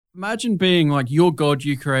imagine being like, you're God,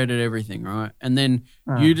 you created everything, right? And then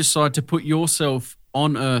you decide to put yourself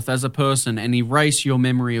on Earth as a person and erase your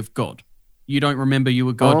memory of God. You don't remember you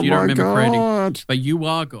were God. Oh You don't my remember creating, God. but you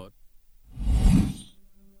are God.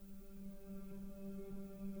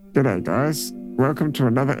 G'day guys, welcome to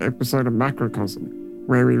another episode of Macrocosm,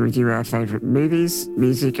 where we review our favourite movies,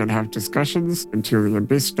 music and have discussions until the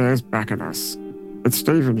abyss stares back at us. It's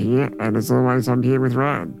Stephen here, and as always I'm here with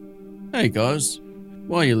Ryan. Hey guys,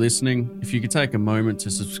 while you're listening, if you could take a moment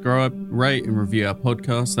to subscribe, rate and review our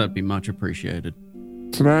podcast, that'd be much appreciated.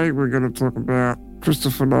 Today we're going to talk about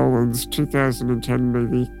Christopher Nolan's 2010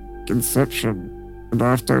 movie Inception, and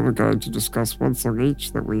after we're going to discuss one song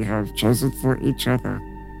each that we have chosen for each other.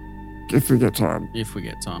 If we get time. If we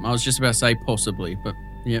get time. I was just about to say possibly, but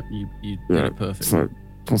yep, you did it perfect. So,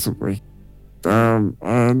 possibly.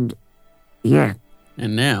 And, yeah.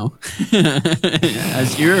 And now,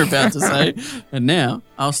 as you're about to say, and now,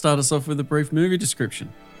 I'll start us off with a brief movie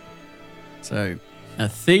description. So, a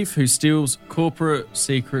thief who steals corporate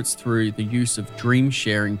secrets through the use of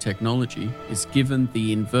dream-sharing technology is given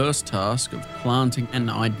the inverse task of planting an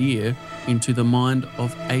idea into the mind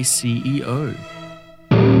of a CEO.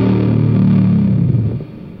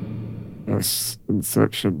 Yes,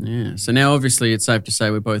 Inception. Yeah. So now, obviously, it's safe to say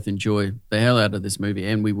we both enjoy the hell out of this movie,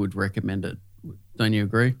 and we would recommend it. Don't you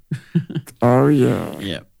agree? Oh yeah.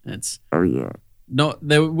 Yeah. It's. Oh yeah. Not.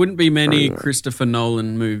 There wouldn't be many Christopher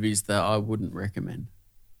Nolan movies that I wouldn't recommend.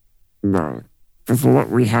 No, there's a lot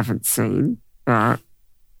we haven't seen, but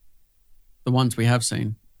the ones we have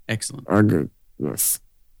seen, excellent. Are good. Yes.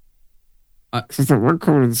 So that one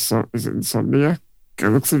called is it Insomnia? It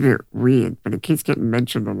looks a bit weird, but it keeps getting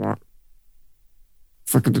mentioned a lot.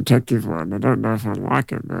 It's like a detective one. I don't know if I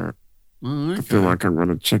like it, but I feel like I'm going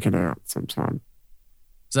to check it out sometime.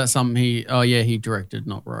 Is that something he directed,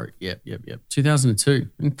 not wrote? Yep. 2002.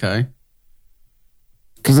 Okay.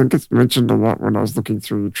 Because it gets mentioned a lot when I was looking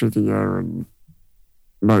through trivia and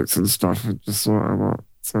notes and stuff. I just saw it a lot.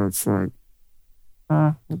 So it's like,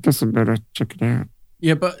 I guess I better check it out.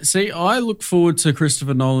 Yeah, but see, I look forward to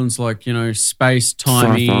Christopher Nolan's space,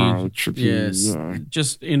 timey. Sci-fi, trippy, yeah.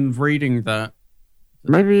 Just in reading that.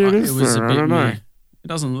 Maybe it is though, I don't know. It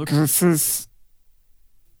doesn't look...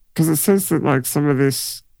 Because it says that some of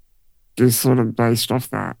this is sort of based off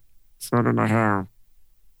that. So I don't know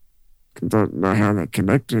how they're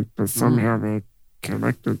connected, but somehow they're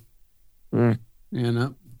connected. Yeah. Yeah,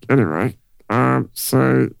 no. Anyway,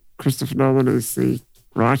 so Christopher Nolan is the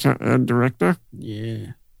writer and director. Yeah.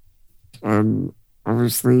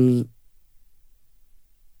 Obviously,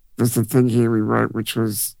 there's the thing here we wrote, which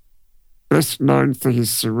was best known for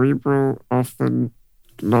his cerebral, often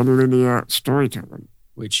non-linear storytelling.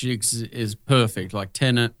 Which is perfect, like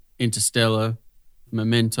Tenet, Interstellar,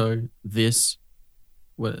 Memento, this.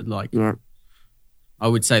 Yeah. I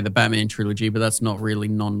would say the Batman trilogy, but that's not really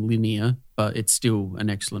non-linear, but it's still an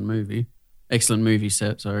excellent movie. Excellent movie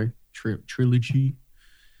set, sorry. Trilogy.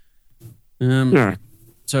 Yeah.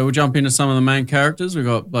 So we'll jump into some of the main characters. We've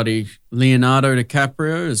got bloody Leonardo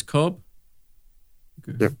DiCaprio as Cobb.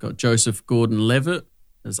 Yep. Got Joseph Gordon-Levitt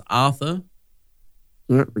as Arthur.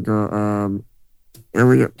 Yep, we got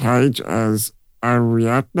Elliot Page as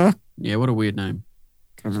Ariadne. Yeah, what a weird name.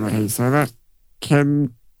 I don't know how you say that.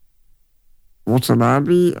 Ken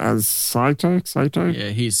Watanabe as Saito. Yeah,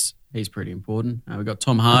 he's pretty important. We've got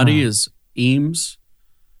Tom Hardy as Eames.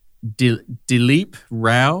 Dileep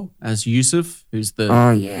Rao as Yusuf, who's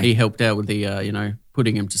he helped out with the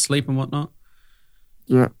putting him to sleep and whatnot.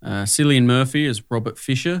 Yeah. Cillian Murphy as Robert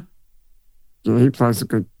Fisher. Yeah, he plays a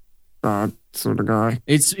good bad sort of guy.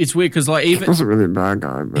 It's weird because he wasn't really a bad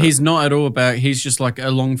guy. But he's not at all bad. He's just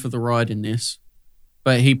along for the ride in this,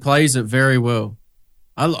 but he plays it very well.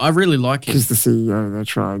 I really like him. He's the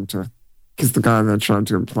CEO he's the guy they're trying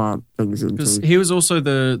to implant things into. Because he was also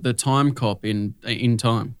the time cop in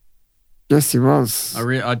Time. Yes, he was.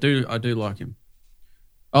 I do like him.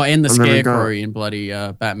 Oh, and the Scarecrow in bloody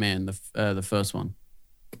Batman, the first one.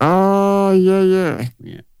 Oh, yeah.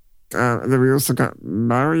 Yeah. Then we also got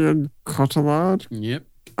Marion Cotillard. Yep.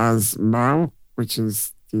 As Mal, which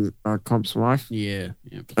is the Cobb's wife. Yeah.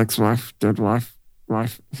 Yep. Ex-wife, dead wife.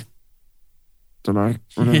 Don't know.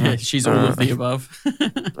 Yeah, she's all of the above.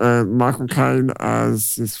 Michael Caine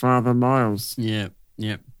as his father, Miles. Yeah.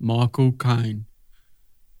 Michael Caine.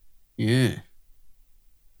 Yeah.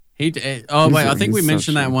 I think we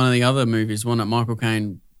mentioned that in one of the other movies, one that Michael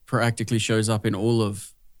Caine practically shows up in all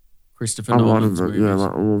of Christopher Nolan's movies. Yeah,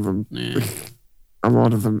 like all of them. Yeah. A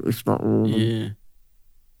lot of them, if not all of them. Yeah.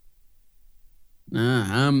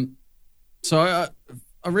 Nah, so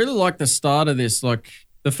I really like the start of this.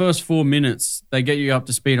 the first 4 minutes, they get you up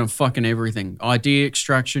to speed on fucking everything. Idea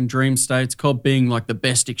extraction, dream states, Cobb being like the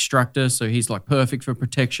best extractor, so he's like perfect for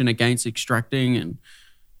protection against extracting. And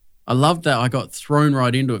I loved that I got thrown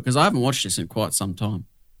right into it because I haven't watched this in quite some time,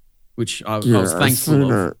 which I was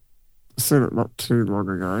thankful of. I've seen it not too long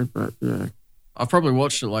ago, but yeah. I've probably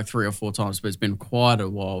watched it like 3 or 4 times, but it's been quite a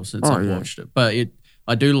while since I've watched it. But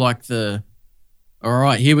I do like all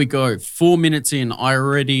right, here we go. 4 minutes in, I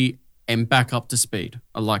already am back up to speed.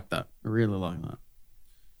 I like that. I really like that.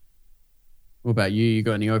 What about you? You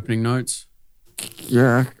got any opening notes?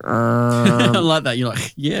 Yeah. I like that. You're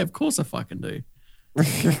like, yeah, of course I fucking do.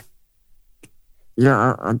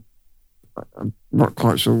 Yeah, I'm not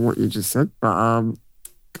quite sure what you just said, but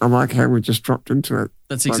I like how we just dropped into it.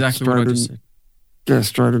 That's exactly what I just said. Yeah,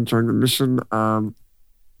 straight into the mission.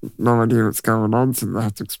 No idea what's going on, so they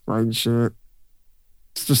have to explain shit.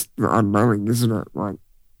 It's just the unknowing, isn't it? Like,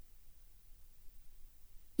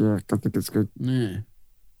 yeah, I think it's good. Yeah.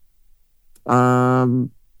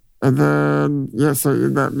 And then, yeah, so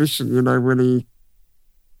in that mission, you know, when he,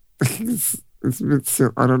 it's a bit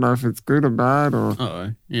silly. I don't know if it's good or bad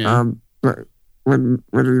or, yeah. But when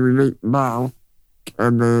we meet Mal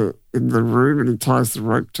and they're in the room and he ties the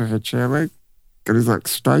rope to her chair leg and he's like,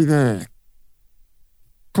 stay there.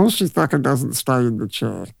 Of course she fucking doesn't stay in the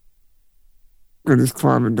chair when he's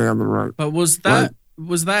climbing down the rope. But was that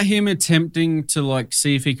him attempting to like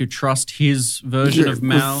see if he could trust his version of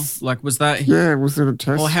Mal? Was that? Yeah, was it a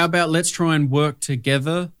test? Or how about let's try and work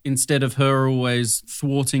together instead of her always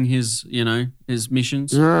thwarting his, his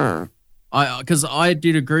missions? Yeah. Because I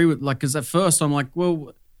did agree with because at first I'm like,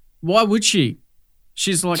 well, why would she?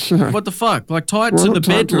 She's like, what the fuck? Like tie it to the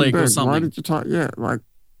bed leg or something. Why did you tie? Yeah,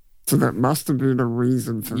 so that must have been a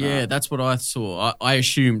reason for that. Yeah, that's what I saw. I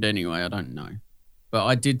assumed anyway. I don't know, but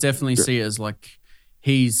I did definitely see it as like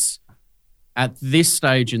he's at this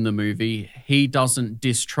stage in the movie, he doesn't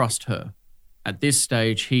distrust her. At this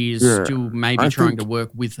stage, he is still maybe trying to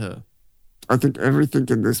work with her. I think everything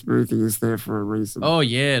in this movie is there for a reason. Oh,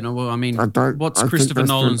 yeah. No, well, I mean, what's Christopher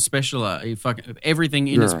Nolan's special at? Everything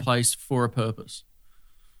in its place for a purpose.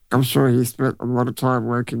 I'm sure he spent a lot of time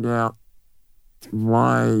working out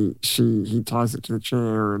why he ties it to the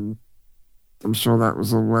chair, and I'm sure that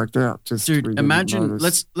was all worked out. Dude, imagine,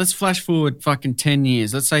 let's flash forward fucking 10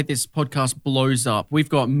 years. Let's say this podcast blows up. We've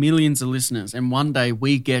got millions of listeners, and one day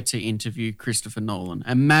we get to interview Christopher Nolan.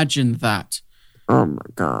 Imagine that. Oh my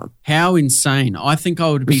God. How insane. I think I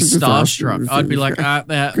would be starstruck. I'd be like,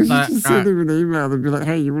 send him an email and be like,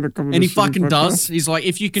 hey, you want to come on? And he fucking does. He's like,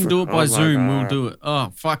 if you can do it by Zoom, we'll do it.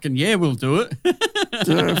 Oh, fucking yeah, we'll do it.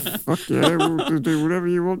 Yeah, fuck yeah, we'll do whatever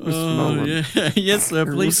you want, Mr. Nolan. Yeah. Yes, sir,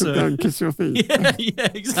 please, sir. Go and kiss your feet. Yeah,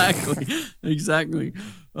 exactly. Exactly.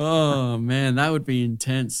 Oh man, that would be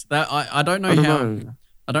intense. That I don't know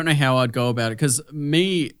I don't know how I'd go about it, because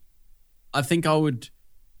I think I would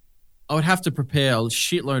have to prepare a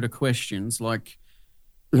shitload of questions. Like,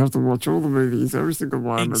 you have to watch all the movies, every single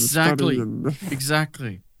one. Exactly. And study.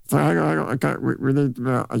 Exactly. So hang on. Okay, we need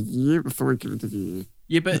about a year before we can interview you.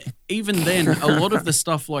 Yeah, but even then, a lot of the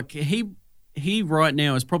stuff, like he right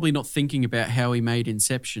now is probably not thinking about how he made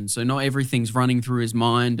Inception. So not everything's running through his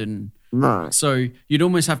mind, and no. So you'd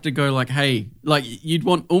almost have to go like, hey, like you'd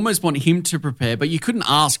almost want him to prepare, but you couldn't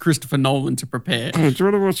ask Christopher Nolan to prepare. Hey, do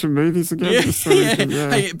you want to watch the movies again?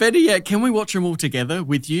 Yeah. Hey, better yet, can we watch them all together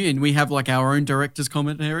with you, and we have like our own director's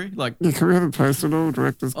commentary? Like, yeah, can we have a personal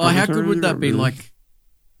director's commentary? How good would that be? Like,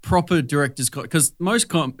 proper director's, because most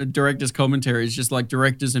director's commentary is just like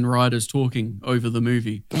directors and writers talking over the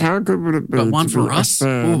movie. How good would it be? But one for us?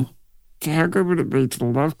 How good would it be to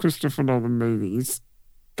love Christopher Nolan movies,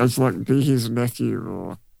 as like be his nephew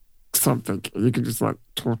or something? You can just like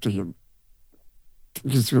talk to him. You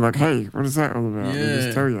just be like, hey, what is that all about? Yeah. And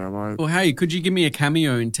just tell you, like, well, hey, could you give me a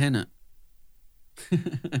cameo in Tenet?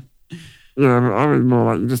 Yeah, I mean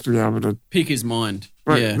more like you just be able to pick his mind.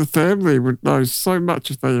 Like, yeah, the family would know so much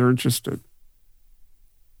if they are interested.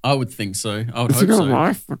 I would think so. I would hope so. Has he got a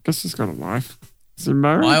wife? I guess he's got a wife. Is he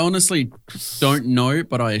married? I honestly don't know,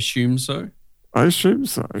 but I assume so. I assume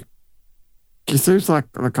so. He seems like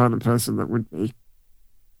the kind of person that would be.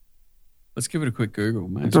 Let's give it a quick Google,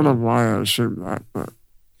 mate. I don't know why I assume that, but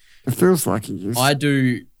it feels like he is. I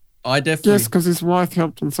do. I definitely. Yes, because his wife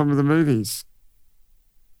helped in some of the movies.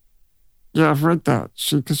 Yeah, I've read that.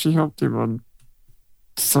 Because she helped him on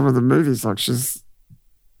some of the movies. Like, she's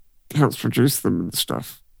helps produce them and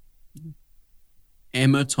stuff.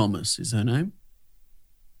 Emma Thomas is her name.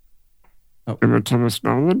 Oh. Emma Thomas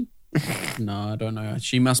Nolan? No, I don't know.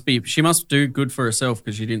 She must do good for herself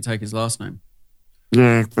because she didn't take his last name.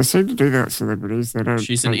 Yeah, they seem to do that with celebrities. They don't.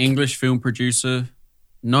 She's an English film producer,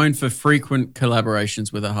 known for frequent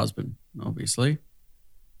collaborations with her husband, obviously.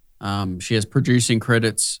 She has producing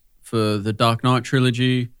credits for the Dark Knight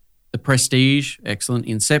trilogy, The Prestige, excellent.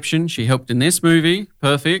 Inception, she helped in this movie,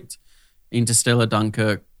 perfect. Interstellar,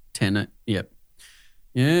 Dunkirk, Tenet, yep.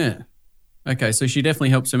 Yeah. Okay, so she definitely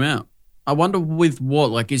helps him out. I wonder with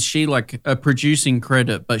what, like, is she like a producing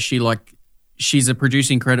credit, but she's a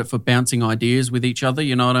producing credit for bouncing ideas with each other,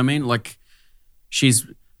 you know what I mean? Like, it's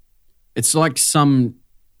like some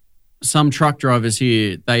truck drivers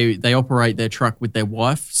here, they operate their truck with their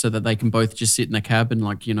wife so that they can both just sit in a cab and,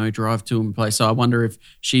 like, you know, drive to and place. So I wonder if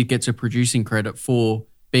she gets a producing credit for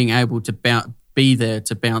being able to be there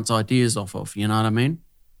to bounce ideas off of, you know what I mean?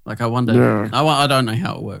 Like, I wonder. Yeah. I don't know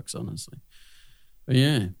how it works, honestly. But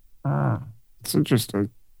yeah. It's interesting.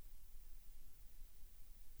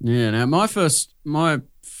 Yeah, now my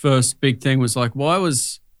first big thing was like, why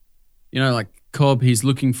was, you know, like Cobb, he's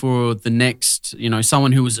looking for the next, you know,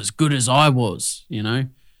 someone who was as good as I was, you know?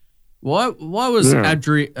 Why was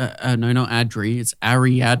Adri, no, not Adri, it's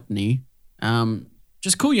Ariadne.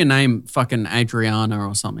 Just call your name fucking Adriana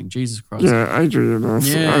or something, Jesus Christ. Yeah, Adriana.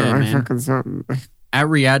 Yeah, man. Fucking something.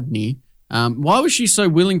 Ariadne. Why was she so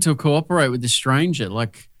willing to cooperate with this stranger?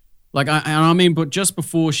 I mean, but just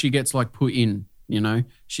before she gets like put in, you know,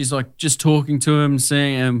 she's like just talking to him,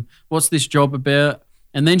 saying, what's this job about?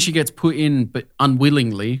 And then she gets put in, but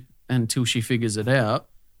unwillingly until she figures it out.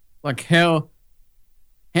 Like, how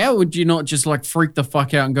would you not just like freak the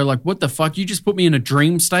fuck out and go like, what the fuck? You just put me in a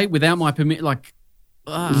dream state without my permit? Like,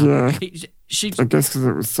 yeah. I guess because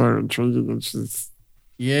it was so intriguing and she's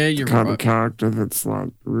you're the kind of character that's like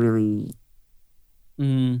really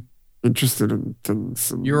interested in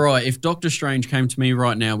things. You're right. If Doctor Strange came to me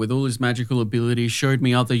right now with all his magical abilities, showed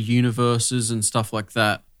me other universes and stuff like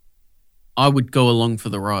that, I would go along for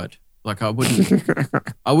the ride. Like, I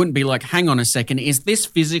wouldn't be like, hang on a second, is this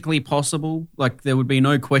physically possible? Like, there would be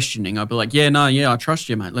no questioning. I'd be like, I trust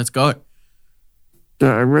you, mate. Let's go.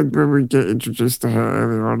 Yeah, and when we get introduced to her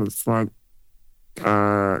earlier on, it's like,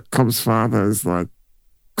 Cobb's father is like,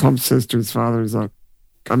 Cobb says to his father, he's like,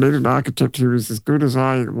 I need an architect who is as good as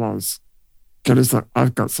I was. And he's like,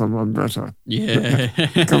 I've got someone better. Yeah.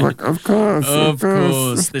 I'm like, of course. Of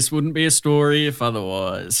course. This wouldn't be a story if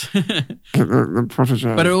otherwise. the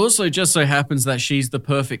protege. But it also just so happens that she's the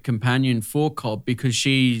perfect companion for Cobb because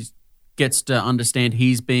she gets to understand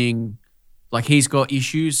he's got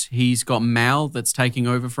issues. He's got Mal that's taking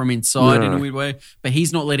over from inside in a weird way, but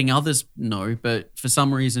he's not letting others know. But for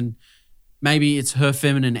some reason, maybe it's her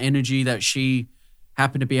feminine energy that she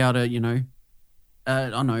happened to be able to, you know, I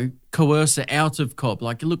don't know, coerce it out of Cobb.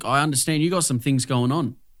 Like, look, I understand you got some things going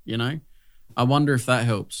on, you know? I wonder if that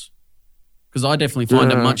helps. Because I definitely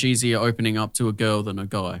find it much easier opening up to a girl than a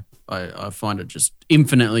guy. I find it just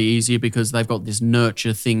infinitely easier because they've got this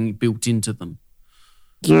nurture thing built into them.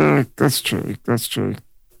 Yeah, that's true. That's true.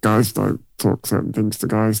 Guys don't talk certain things to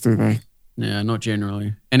guys, do they? Yeah, not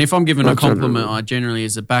generally. And if I'm given a compliment, I generally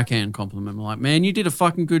is a backhand compliment. I'm like, man, you did a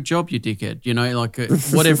fucking good job, you dickhead. You know, like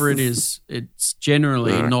whatever it is, it's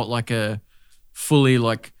generally not like a fully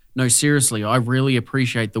like, no, seriously, I really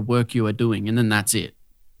appreciate the work you are doing. And then that's it.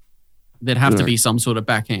 There'd have to be some sort of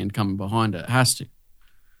backhand coming behind it. It has to.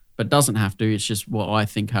 But it doesn't have to. It's just what I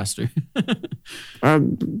think has to.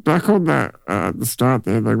 Back on that, at the start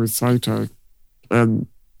there was Saito. And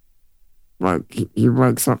like he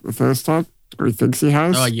wakes up the first time, or he thinks he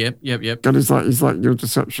has. Oh, yep. And he's like, your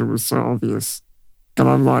deception was so obvious. And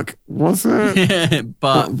I'm like, was it?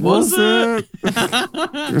 but was it?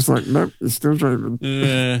 It's like, nope, you're still dreaming.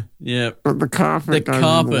 Yeah. But the carpet goes in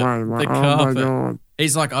the way. Like, oh my God.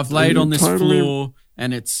 He's like, I've laid on this floor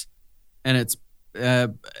and it's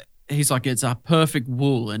he's like, it's a perfect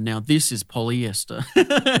wool and now this is polyester.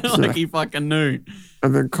 Like he fucking knew.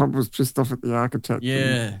 And then Cobb was pissed off at the architect.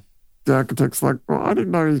 Yeah. The architect's like, well, I didn't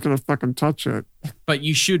know he was going to fucking touch it. But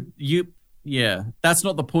that's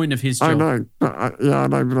not the point of his job. I know, but I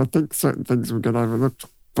I think certain things will get overlooked.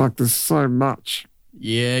 Like there's so much.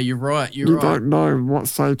 Yeah, you're right. You don't know what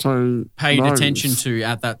Saito paid attention to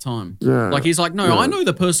at that time. Yeah. Like he's like, no, I know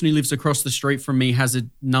the person who lives across the street from me has a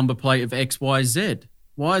number plate of XYZ.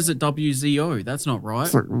 Why is it WZO? That's not right.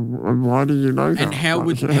 It's like, why do you know that? And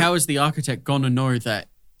how is the architect gonna know that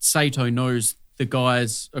Saito knows the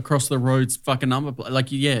guys across the road's fucking number plate?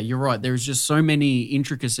 Like, yeah, you're right. There's just so many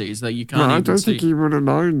intricacies that you can't even see. I don't think he would have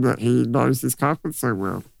known that he knows his carpet so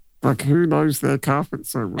well. Like, who knows their carpet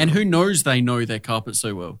so well? And who knows they know their carpet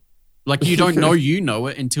so well? Like, you don't know you know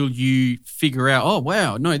it until you figure out, oh,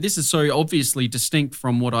 wow, no, this is so obviously distinct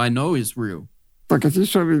from what I know is real. Like, if you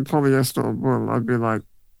showed me polyester or wool, I'd be like,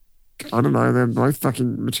 I don't know. They're both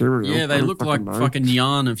fucking material. Yeah, they look like fucking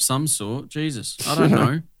yarn of some sort. Jesus, I don't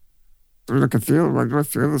know. I mean, I can feel they both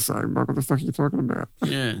feel the same. Like, what the fuck are you talking about?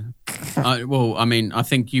 Yeah. Well, I mean, I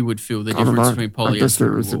think you would feel the difference between polyester. I guess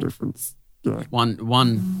there is and wool. a difference. Yeah.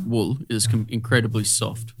 One wool is incredibly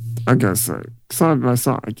soft. I guess so. Side by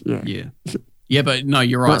side, yeah. Yeah. Yeah, but no,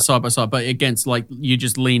 you're right, side by side. But against, like, you're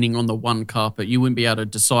just leaning on the one carpet. You wouldn't be able to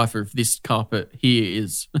decipher if this carpet here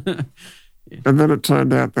is. Yeah. And then it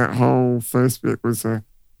turned out that whole first bit was a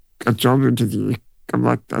job interview. I'm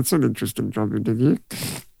like, that's an interesting job interview.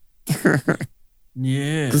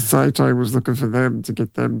 Yeah. Because Saito was looking for them to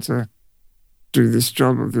get them to do this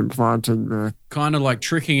job of implanting the... Kind of like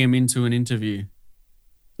tricking him into an interview.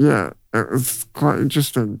 Yeah, it was quite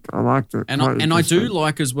interesting. I liked it. And I do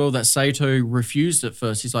like as well that Saito refused at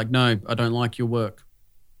first. He's like, no, I don't like your work.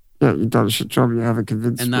 Yeah, you've done a shit job. You haven't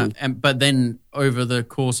convinced me. But then over the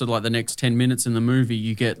course of like the next 10 minutes in the movie,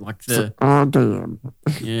 you get like the... Oh, damn.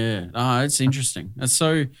 Yeah. It's interesting. That's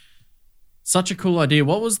such a cool idea.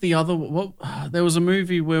 What was the other... There was a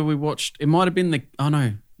movie where we watched... It might have been it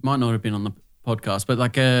might not have been on the podcast, but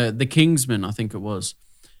like The Kingsman, I think it was.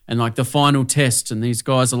 And like the final test, and these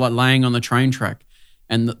guys are like laying on the train track.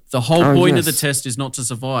 And the whole point of the test is not to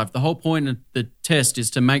survive. The whole point of the test is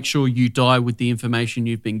to make sure you die with the information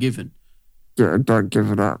you've been given. Yeah, don't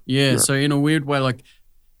give it up. Yeah, so in a weird way, like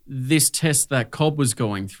this test that Cobb was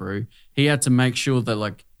going through, he had to make sure that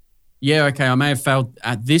like, yeah, okay, I may have failed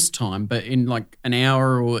at this time, but in like an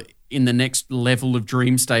hour or in the next level of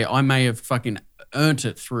dream state, I may have fucking earned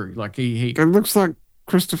it through. Like he It looks like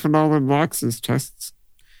Christopher Nolan likes his tests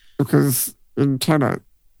because in Tenet,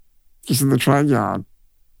 he's in the train yard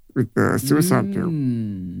with the suicide pill.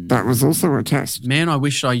 That was also a test. Man, I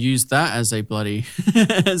wish I used that as a bloody,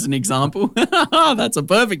 as an example. That's a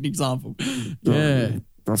perfect example. Yeah.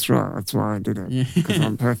 That's right. That's why I did it. Because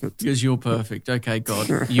I'm perfect. Because you're perfect. Okay,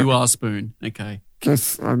 God. You are Spoon. Okay.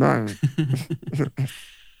 Yes, I know.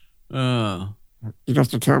 You have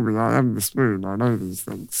to tell me I am the Spoon. I know these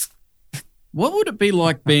things. What would it be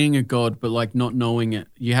like being a god, but like not knowing it?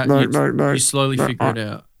 You slowly figure it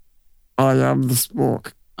out. I am the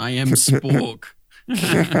Spork. I am Spork.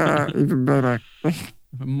 Even better.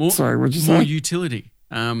 Sorry, what'd you say? More utility.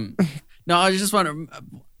 No, I just want to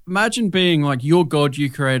imagine being like your God, you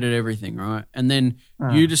created everything, right? And then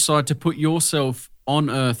you decide to put yourself on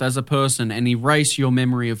Earth as a person and erase your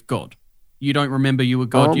memory of God. You don't remember you were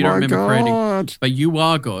God. You don't remember creating, but you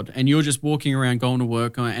are God, and you're just walking around going to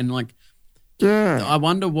work and like. Yeah. I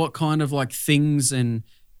wonder what kind of like things and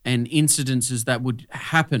incidences that would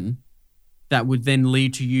happen that would then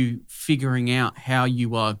lead to you figuring out how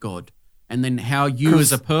you are God, and then how you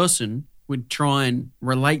as a person would try and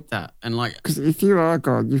relate that. And like, because if you are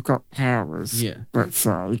God, you've got powers. Yeah. Let's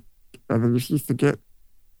say, and then if you forget,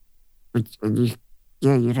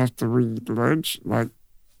 you'd have to relearn. Like,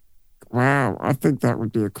 wow, I think that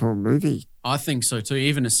would be a cool movie. I think so too.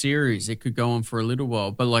 Even a series, it could go on for a little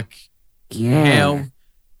while, but like, yeah.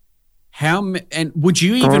 And would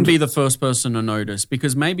you even be the first person to notice?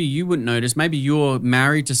 Because maybe you wouldn't notice. Maybe you're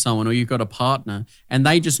married to someone or you've got a partner and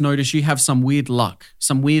they just notice you have some weird luck,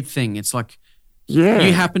 some weird thing. It's like, you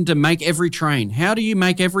happen to make every train. How do you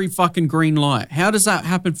make every fucking green light? How does that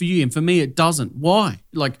happen for you? And for me, it doesn't. Why?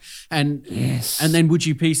 Like, and then would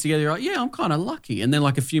you piece together, you're like, yeah, I'm kind of lucky. And then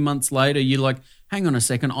like a few months later, you're like, hang on a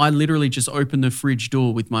second. I literally just opened the fridge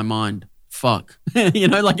door with my mind. Fuck. You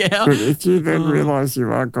know, like how... But if you then realise you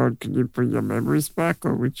are God, can you bring your memories back,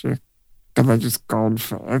 or would you... Are they just gone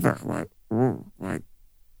forever? Like...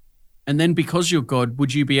 And then because you're God,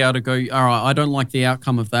 would you be able to go, all right, I don't like the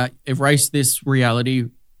outcome of that, erase this reality,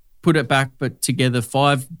 put it back, but together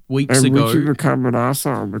 5 weeks ago... would you become an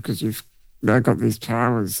arsehole because you've now got these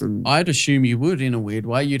powers? And I'd assume you would in a weird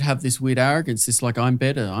way. You'd have this weird arrogance, this like, I'm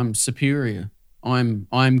better, I'm superior, I'm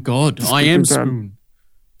God, I am Spoon.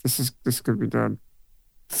 This could be done.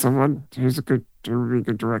 Someone who's a really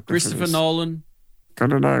good director. Christopher Nolan. I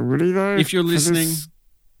don't know. Would he though? If you're listening,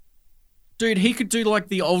 dude, he could do like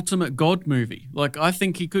the ultimate God movie. Like I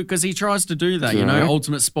think he could, because he tries to do that. You know,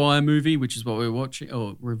 Ultimate Spy movie, which is what we're watching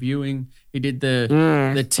or reviewing. He did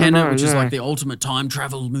the Tenet, which is like the ultimate time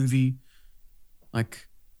travel movie. Like,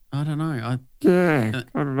 I don't know. I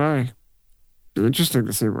don't know. Be interesting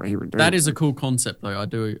to see what he would do. That is a cool concept, though.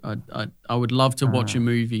 I would love to watch a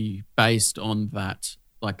movie based on that.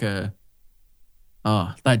 Like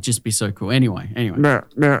that'd just be so cool. Anyway. Now,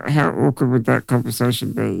 how awkward would that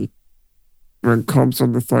conversation be when Cobb's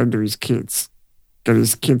on the phone to his kids, and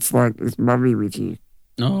his kids like, "Is Mummy with you?"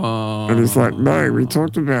 Oh, and he's like, "No, we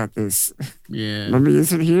talked about this. Yeah, Mummy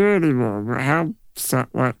isn't here anymore." But how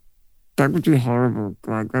like That would be horrible.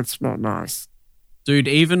 Like, that's not nice. Dude,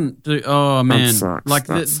 oh man, sucks. like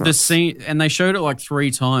That the sucks. scene, and they showed it like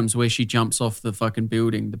 3 times where she jumps off the fucking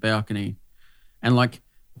building, the balcony, and like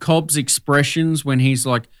Cobb's expressions when he's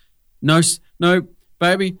like, no,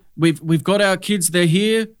 baby, we've got our kids, they're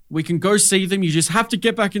here, we can go see them. You just have to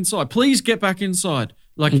get back inside. Please get back inside.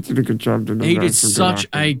 Like He did a good job, didn't he? he did That's some good such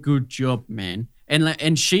acting. a good job, man.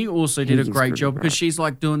 And she also did He a did great good job at because that. she's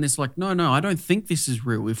like doing this like, no, I don't think this is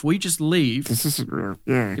real. If we just leave, This isn't real.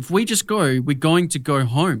 Yeah. if we just go, we're going to go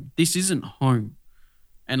home. This isn't home.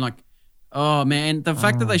 And like, oh man, the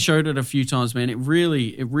fact that they showed it a few times, man, it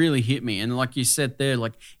really hit me. And like you said there,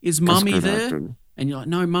 like, is That's mummy good there? acting. And you're like,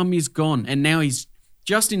 no, mummy's gone. And now he's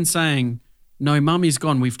just in saying, no, mummy's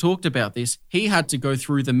gone. We've talked about this. He had to go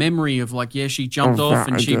through the memory of like, yeah, she jumped Oh, off that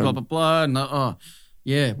and she again. blah, blah, blah. And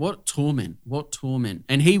yeah, what torment.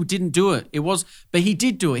 And he didn't do it. But he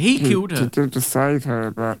did do it. He killed He her. did to save her,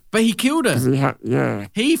 but But he killed because her. he had, yeah,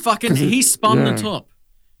 He spun the yeah. top.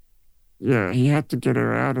 yeah, he had to get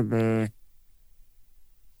her out of there,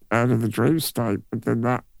 out of the dream state. But then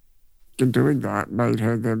in doing that, made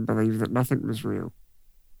her then believe that nothing was real.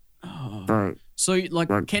 Oh. So, So like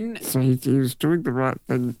like, can so he was doing the right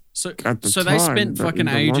thing. so at the so they time, spent but fucking in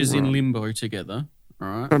the long ages in run- limbo together. All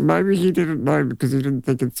right. But maybe he didn't know because he didn't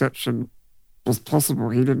think Inception was possible.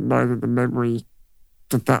 He didn't know that the memory,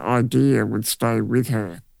 that idea would stay with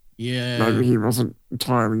her. Yeah. Maybe he wasn't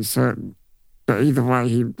entirely certain. But either way,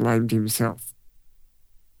 he blamed himself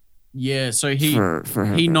Yeah. So he for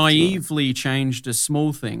her. he death, naively changed a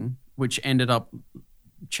small thing, which ended up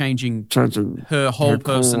changing changing, her whole her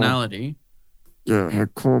core- personality. her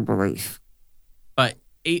core belief.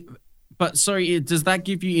 But sorry, does that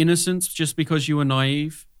give you innocence just because you were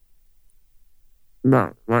naive?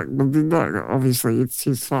 No, no, obviously it's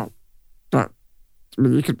his fault. But, I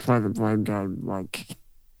mean, you could play the blame game, like,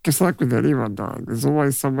 just like with anyone dying, there's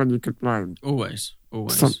always someone you could blame. Always.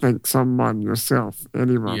 Something, someone, yourself,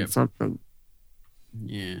 anyone, Yep. something.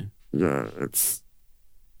 Yeah. Yeah,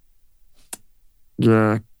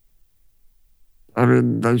 yeah. I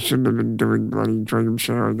mean, they shouldn't have been doing bloody dream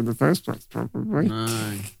sharing in the first place, probably.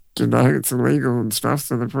 No. You know, it's illegal and stuff,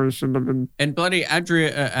 so they probably shouldn't have been. And bloody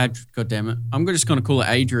God damn it. I'm just going to call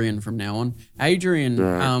her Adrian from now on. Adrian,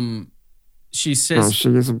 Yeah. she Well, says, she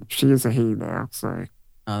is a he now, so.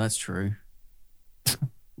 oh, that's true.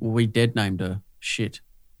 Well, we dead named her. Shit.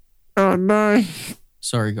 Oh, no.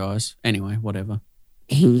 Sorry, guys. Anyway, whatever.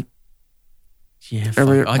 He. Yeah, fuck.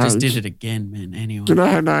 Elliot I just Page. did it again, man. Anyway. Do you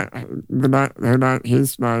know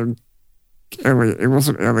his name, Elliot? It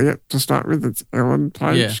wasn't Elliot to start with, it's Ellen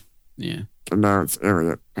Page. Yeah. And now it's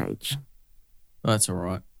Elliot Page. That's all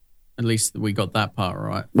right. At least we got that part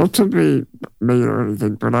right. Not to be mean or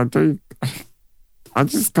anything, but I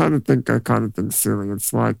just kind of think silly.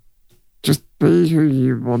 It's like, just be who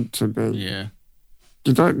you want to be. Yeah.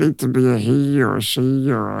 You don't need to be a he or a she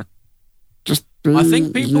or a. Just be. I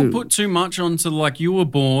think people you. put too much onto like you were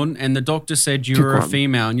born and the doctor said you were a on.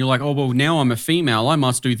 female and you're like, oh, well, now I'm a female. I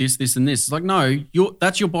must do this, this, and this. It's like, no,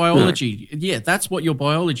 that's your biology. Yeah, that's what your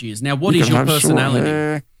biology is. Now, what You is can your have short personality?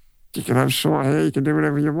 hair, you can have short hair. You can do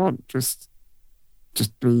whatever you want. Just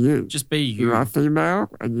be you. Just be You you. are female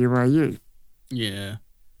and you are you. Yeah.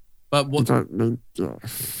 But You what? don't need. Yeah.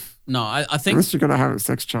 No, I think Unless you're gonna have a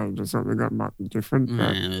sex change or something, that might be different.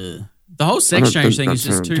 But the whole sex don't change think thing is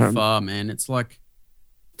that's just her too intent. far, man. It's like,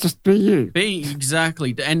 just be you. be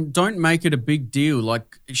exactly, and don't make it a big deal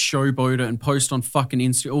like showboat it and post on fucking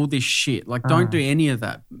Insta, all this shit. Like, don't do any of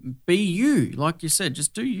that. Be you, like you said.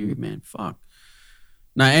 Just do you, man. Fuck.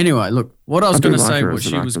 No, anyway, look, what I was do going to like say, her what as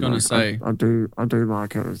an she was actor, going to though. say. I do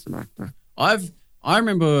like her as an actor. I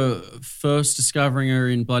remember first discovering her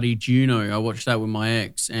in bloody Juno. I watched that with my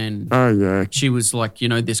ex, and Oh yeah. she was like,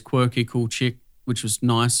 this quirky, cool chick, which was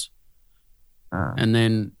nice. And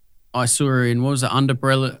then I saw her in, what was it,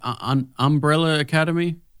 Umbrella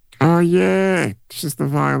Academy? Oh yeah. She's the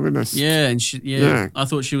violinist. Yeah, and Yeah. I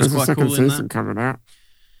thought she was There's a quite second cool in season that. coming out.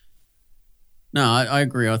 No, I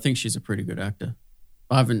agree. I think she's a pretty good actor.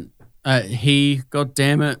 I haven't. God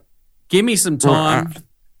damn it, give me some time.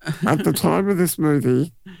 At the time of this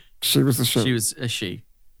movie, she was a she. She was a she.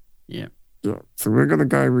 Yeah. Yeah. So we're gonna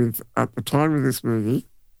go with at the time of this movie.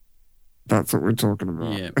 That's what we're talking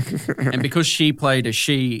about. Yeah. And because she played a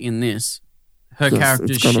she in this, her Yes, character's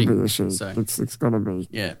it's gonna she. be a she. So, It's gonna be.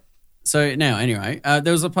 yeah. So now, anyway,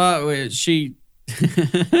 there was a part where she. Just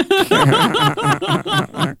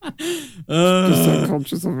so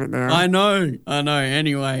conscious of it now. I know.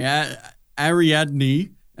 Anyway, Ariadne.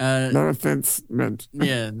 No offense meant.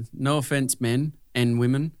 Yeah, no offense, men. and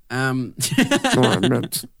women. No, I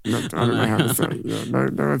meant I don't know how to say it. Yeah,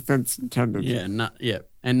 no offense intended. Yeah,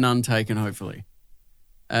 and none taken, hopefully.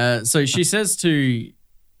 So she says to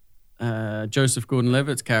Joseph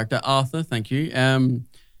Gordon-Levitt's character, Arthur, thank you.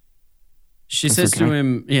 She says to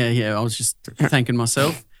him, I was just thanking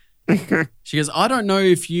myself. She goes, I don't know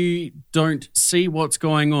if you don't see what's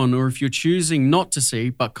going on or if you're choosing not to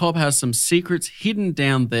see, but Cobb has some secrets hidden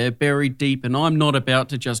down there, buried deep, and I'm not about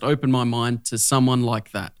to just open my mind to someone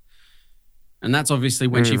like that. And that's obviously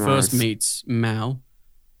when she first meets Mal.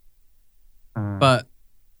 But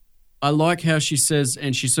I like how she says,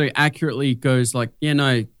 and she so accurately goes like,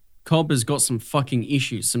 Cobb has got some fucking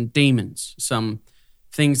issues, some demons, some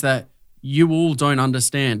things that you all don't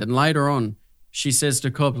understand. And later on, she says to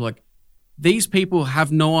Cobb, like, these people have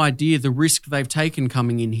no idea the risk they've taken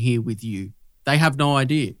coming in here with you. They have no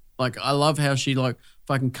idea. Like, I love how she, like,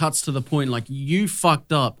 fucking cuts to the point, like, you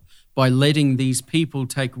fucked up by letting these people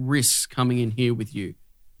take risks coming in here with you.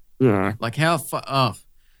 Yeah. Like, how...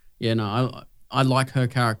 I like her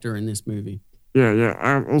character in this movie.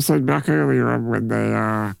 Yeah. Also, back earlier on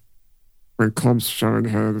when Cobb's showing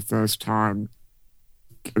her the first time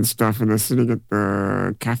and stuff, and they're sitting at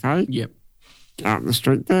the cafe. Yep. Out in the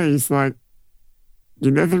street there, he's like, you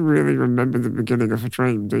never really remember the beginning of a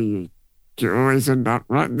dream, do you? You always end up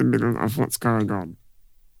right in the middle of what's going on.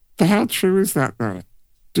 But how true is that, though?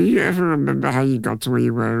 Do you ever remember how you got to where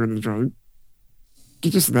you were in a dream?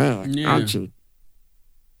 You're just there, aren't you?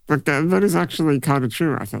 Like, that is actually kind of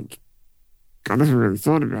true, I think. I never really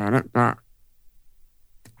thought about it, but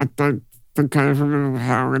I don't think I ever remember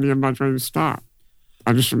how any of my dreams start.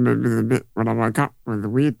 I just remember the bit when I woke up, or the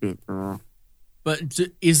weird bit, or... But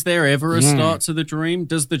is there ever a start to the dream?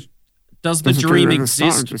 Does the dream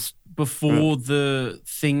exist before the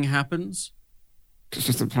thing happens? It's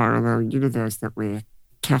just a parallel universe that we're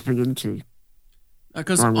tapping into.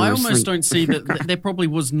 Because I almost don't see that there probably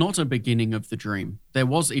was not a beginning of the dream.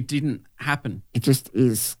 It didn't happen. It just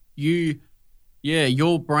is.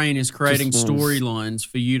 Your brain is creating storylines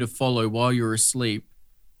for you to follow while you're asleep.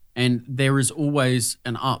 And there is always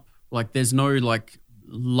an up. Like, there's no, like,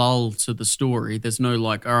 lull to the story. There's no,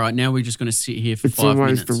 like, all right, now we're just going to sit here for 5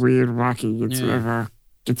 minutes. It's always the weird wacky. It's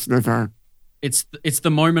never. It's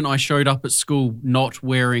the moment I showed up at school not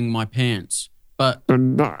wearing my pants. But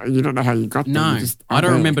no, you don't know how you got them. No, I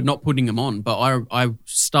don't remember not putting them on, but I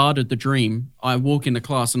started the dream. I walk into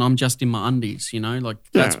class and I'm just in my undies, like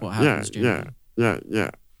that's what happens generally. Yeah.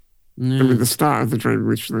 I mean, the start of the dream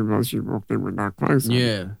literally was you walked in with no clothes on.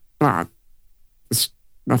 Yeah. But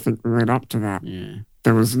nothing led up to that. Yeah.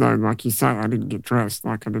 There was no, like you say, I didn't get dressed.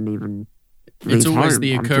 Like, I didn't even It's always home.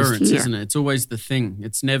 the occurrence, isn't it? It's always the thing.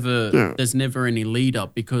 It's never, there's never any lead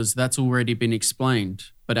up because that's already been explained.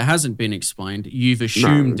 But it hasn't been explained. You've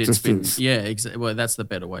assumed it's been. Is. Yeah, exactly. Well, that's the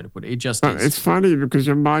better way to put it. It just is. It's funny because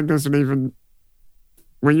your mind doesn't even,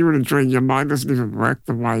 when you're in a dream, your mind doesn't even work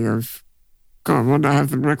the way of, God, I want to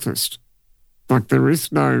have the breakfast. Like, there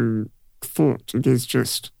is no thought. It is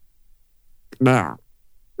just, now.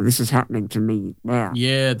 This is happening to me now.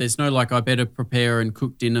 Yeah, there's no, like, I better prepare and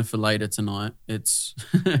cook dinner for later tonight. It's,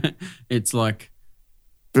 it's like.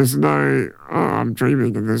 There's no, I'm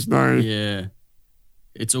dreaming, and there's no. Yeah.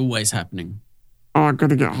 It's always happening. Oh, I've got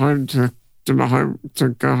to get home to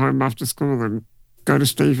go home after school and go to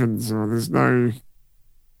Stephen's, or there's no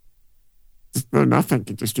nothing.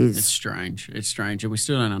 It just is. It's strange. And we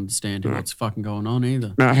still don't understand what's fucking going on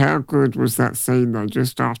either. Now, how good was that scene, though,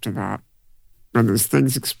 just after that, when there's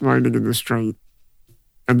things exploding in the street,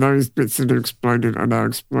 and those bits that are exploded are now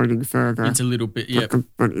exploding further. It's a little bit,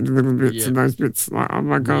 But in little bits, and those bits, like, oh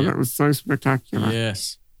my God, that was so spectacular.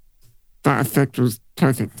 Yes. That effect was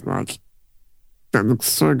perfect. Like, that looks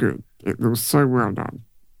so good. It looks so well done.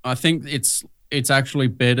 I think it's actually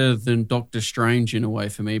better than Doctor Strange in a way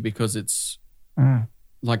for me because it's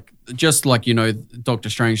like, just like, Doctor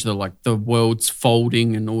Strange, the world's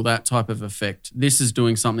folding and all that type of effect. This is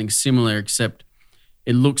doing something similar, except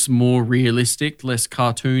it looks more realistic, less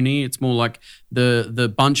cartoony. It's more like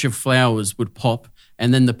the bunch of flowers would pop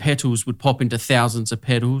and then the petals would pop into thousands of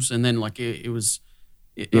petals. And then like it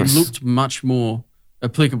looked much more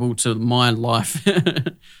applicable to my life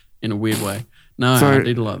in a weird way. No, I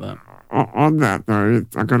did like that. On that, though,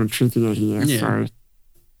 I got a trivia here. Yeah. So,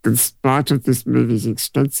 in spite of this movie's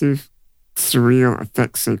extensive surreal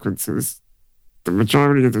effect sequences, the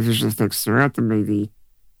majority of the visual effects throughout the movie,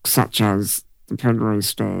 such as the Penrose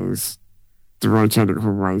stairs, the rotating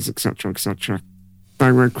hallways, etc.,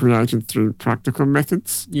 they were created through practical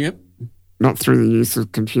methods. Yep. Not through the use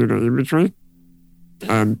of computer imagery.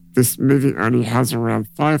 And this movie only has around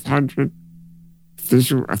 500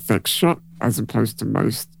 visual effects shot as opposed to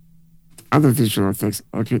most other visual effects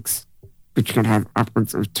epics, which can have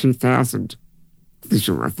upwards of 2,000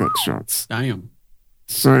 visual effects shots. Damn.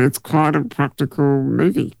 So it's quite a practical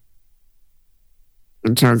movie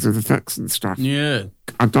in terms of effects and stuff. Yeah.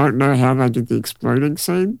 I don't know how they did the exploding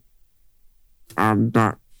scene,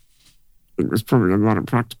 but it was probably a lot of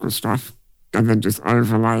practical stuff. And then just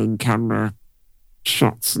overlaying camera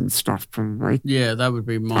shots and stuff, probably. Yeah, that would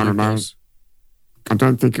be my I don't know. guess. I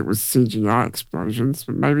don't think it was CGI explosions,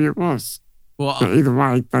 but maybe it was. Well, But either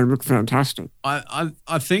way, they look fantastic. I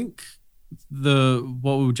think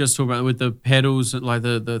what we were just talking about with the pedals, like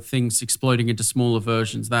the things exploding into smaller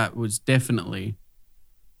versions, that was definitely.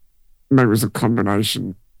 Maybe it was a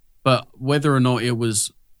combination. But whether or not it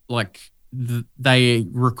was like they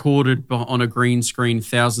recorded on a green screen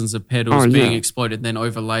thousands of pedals being exploded and then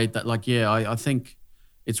overlaid that, like, I think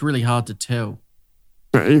it's really hard to tell.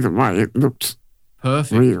 But either way, it looked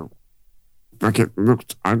perfect. Real. Like it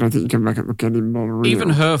looked, I don't think you can make it look any more real.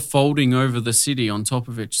 Even her folding over the city on top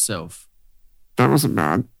of itself. That wasn't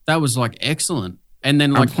bad. That was like excellent. And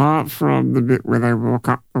then like apart from the bit where they walk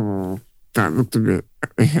up the wall, that looked a bit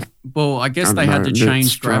well, I guess they had to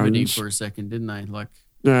change gravity for a second, didn't they? Like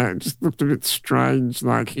yeah, it just looked a bit strange.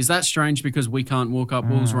 Like, is that strange because we can't walk up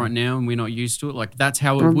walls right now and we're not used to it? Like that's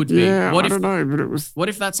how it would be. Yeah, I don't know, but it was. What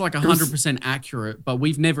if that's like 100% accurate, but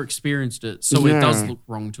we've never experienced it, so it does look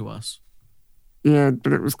wrong to us? Yeah,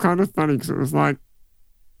 but it was kind of funny because it was like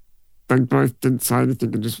they both didn't say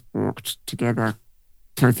anything and just walked together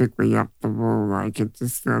perfectly up the wall. Like it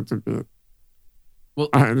just felt a bit. Well,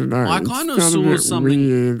 I don't know. I kind of saw something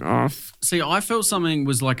weird off. See, I felt something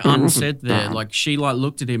was like unsaid there. Like she like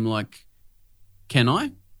looked at him like, "Can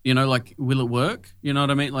I? You know, like, will it work? You know what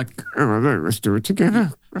I mean? Like, oh, no, let's do it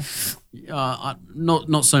together."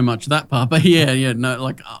 Not so much that part, but yeah, no.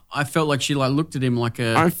 Like, I felt like she like looked at him like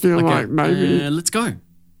a. I feel like maybe let's go.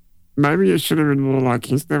 Maybe it should have been more like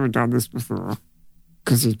he's never done this before,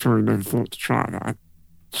 because he's probably never thought to try that.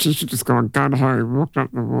 She should just go and gun ho, walked up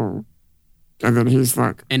the wall. And then he's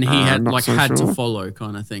like, and he had like so had sure. to follow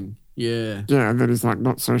kind of thing. Yeah. Yeah, and then he's like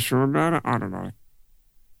not so sure about it. I don't know.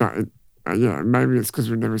 But yeah, maybe it's because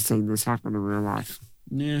we've never seen this happen in real life.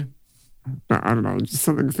 Yeah. But I don't know. Just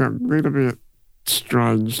something felt a little bit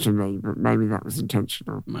strange to me, but maybe that was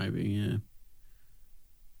intentional. Maybe, yeah.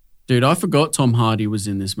 Dude, I forgot Tom Hardy was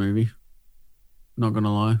in this movie. Not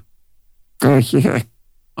gonna lie. Oh yeah.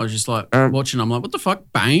 I was just like watching. I'm like, what the fuck?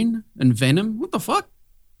 Bane and Venom? What the fuck?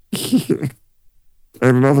 Yeah.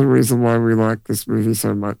 And another reason why we like this movie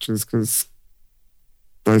so much is because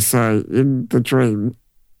they say in the dream,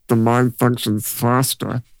 the mind functions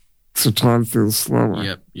faster, so time feels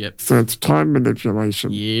slower. Yep. So it's time manipulation.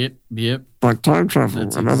 Yep. Like time travel.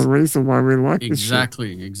 That's another reason why we like this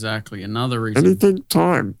shit. Exactly. Another reason. Anything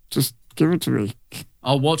time, just give it to me.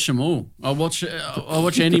 I'll watch them all. I'll watch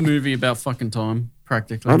any movie about fucking time,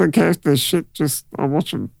 practically. I don't care if there's shit, just I'll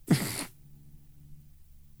watch them.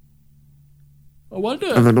 I wonder.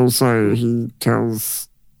 And then also he tells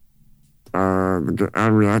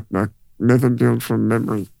Ariadne, never build from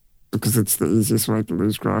memory because it's the easiest way to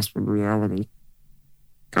lose grasp of reality.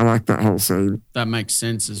 I like that whole scene. That makes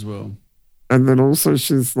sense as well. And then also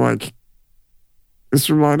she's like, this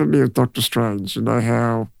reminded me of Doctor Strange. You know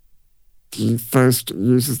how he first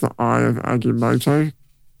uses the eye of Agamotto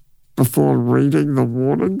before reading the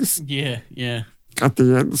warnings? Yeah. At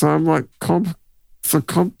the end. So I'm like, Cobb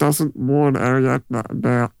doesn't warn Ariadne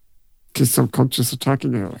about his subconscious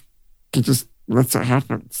attacking her. He just lets it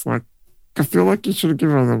happen. It's like, I feel like you should have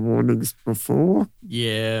given her the warnings before.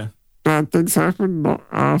 Yeah. Bad things happen, not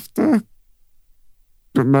after.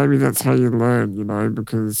 But maybe that's how you learn, you know,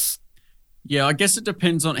 because... Yeah, I guess it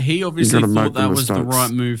depends on... He obviously thought that was the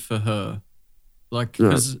right move for her. Like,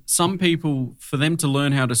 because some people, for them to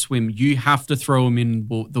learn how to swim, you have to throw them in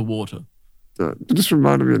the water. Yeah, it just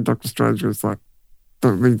reminded me of Doctor Strange, where it's like,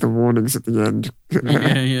 don't read the warnings at the end.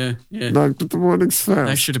 Yeah. No, put the warnings first.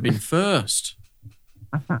 They should have been first.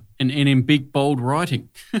 and in big, bold writing.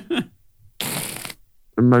 And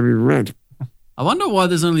maybe red. I wonder why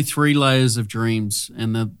there's only 3 layers of dreams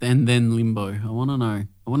and then limbo. I want to know.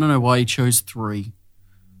 I want to know why he chose 3.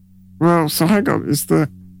 Well, so hang on. Is the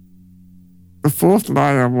 4th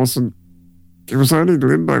layer wasn't... It was only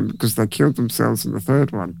limbo because they killed themselves in the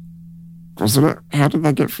 3rd one. Wasn't it? How did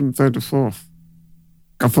they get from 3rd to 4th?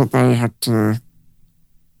 I thought they had to...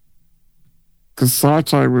 Because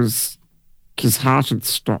Saito was... His heart had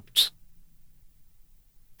stopped.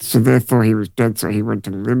 So therefore he was dead, so he went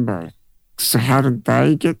to limbo. So how did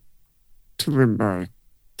they get to limbo?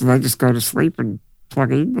 Did they just go to sleep and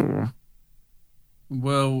plug in, or...?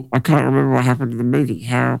 Well, I can't remember what happened in the movie.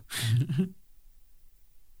 How?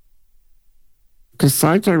 Because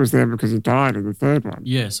Saito was there because he died in the third one.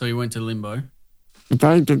 yeah, so he went to limbo. But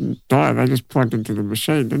they didn't die. They just plugged into the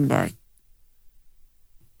machine, didn't they?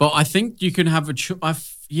 But I think you can have a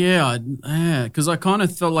yeah, because I kind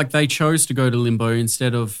of felt like they chose to go to limbo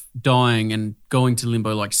instead of dying and going to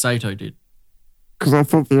limbo like Sato did. Because I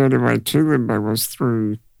thought the only way to limbo was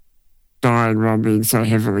through dying while being so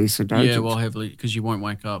heavily sedated. Yeah, well, heavily, because you won't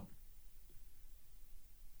wake up.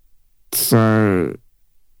 So,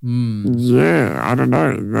 yeah, I don't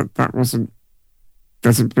know. That wasn't.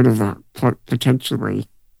 There's a bit of a potentially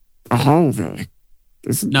a hole there,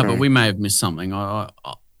 isn't there? No, but we may have missed something.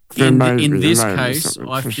 In this case,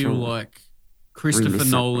 I feel sure. like Christopher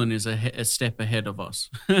Nolan is a step ahead of us.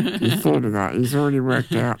 You thought of that. He's already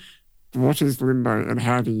worked out what is limbo and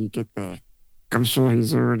how do you get there. I'm sure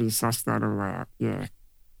he's already sussed that all out. Yeah.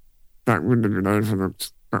 That wouldn't have been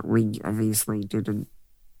overlooked, but we obviously didn't.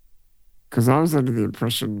 Because I was under the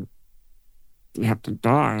impression you had to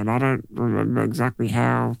die, and I don't remember exactly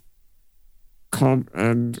how Cobb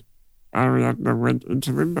and Ariadne went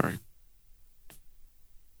into limbo.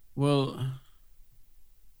 Well,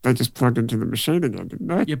 they just plugged into the machine again, didn't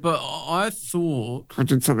they? Yeah, but I thought... Or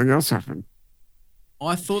did something else happen?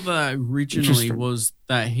 I thought that originally was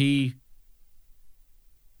that he...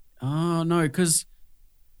 Oh, no, because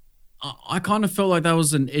I kind of felt like that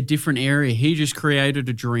was a different area. He just created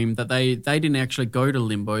a dream that they didn't actually go to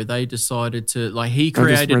limbo. They decided to... Like, he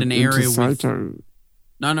created an area with...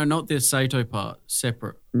 No, not the Sato part.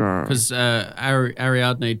 Separate. No. Because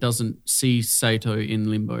Ariadne doesn't see Sato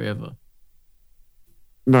in limbo ever.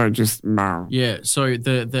 No, just Mal. Yeah, so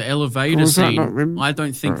the elevator scene, I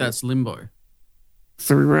don't think that's limbo.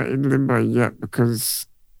 So we weren't in limbo yet because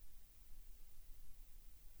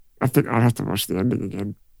I think I'd have to watch the ending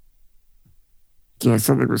again. Yeah,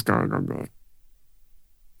 something was going on there.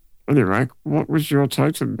 Anyway, what would your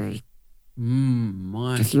totem be?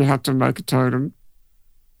 If you had to make a totem.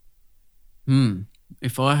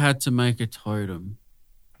 If I had to make a totem.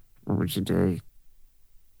 What would you do?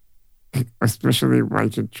 Especially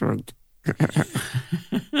weighted joint.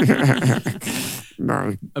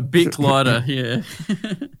 No. A big lighter, yeah.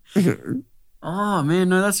 Oh, man,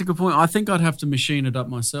 no, that's a good point. I think I'd have to machine it up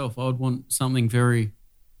myself. I would want something very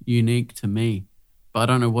unique to me, but I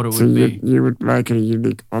don't know what it would be. You would make it a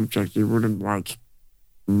unique object. You wouldn't, like,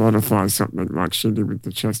 modify something like she did with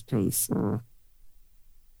the chest piece or...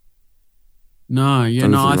 No,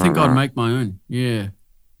 I think I'd make my own, yeah.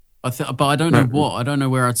 But I don't know what. I don't know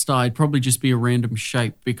where I'd start. It'd probably just be a random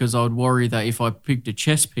shape because I would worry that if I picked a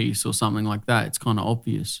chess piece or something like that, it's kind of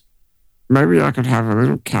obvious. Maybe I could have a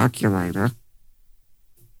little calculator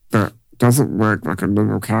that doesn't work like a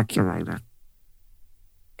normal calculator.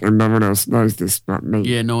 And no one else knows this but me.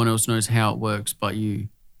 Yeah, no one else knows how it works but you.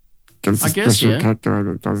 It's a special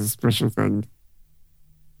calculator that does a special thing.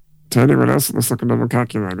 To anyone else, it looks like a normal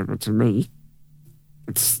calculator, but to me,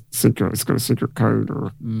 it's secret. It's got a secret code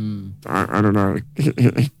or I don't know.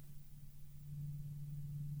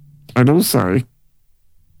 And also,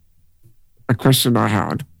 a question I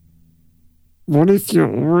had, what if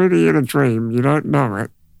you're already in a dream, you don't know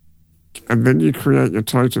it, and then you create your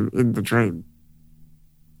totem in the dream?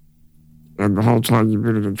 And the whole time you've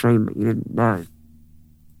been in a dream, but you didn't know.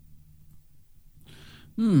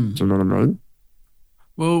 Do you know what I mean?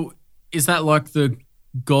 Well, is that like the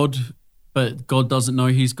God... But God doesn't know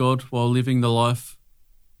he's God while living the life?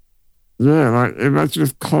 Yeah, like imagine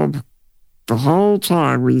if Cobb, the whole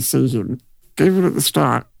time we see him, even at the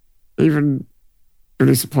start, even when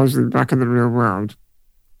he's supposedly back in the real world,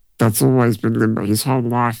 that's always been limbo. His whole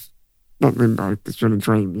life, not limbo, it's been a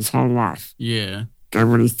dream, his whole life. Yeah.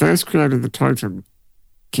 And when he first created the totem,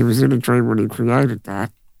 he was in a dream when he created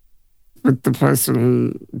that. With the person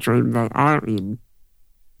who dreamed they are in,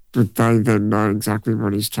 would they then know exactly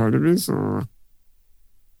what his totem is, or?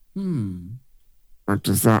 Or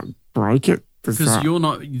does that break it? Because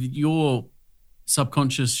your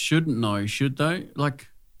subconscious shouldn't know, should they? Like,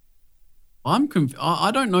 I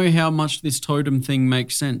don't know how much this totem thing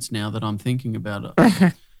makes sense now that I'm thinking about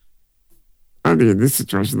it. Only in this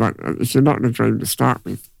situation, like if you're not in a dream to start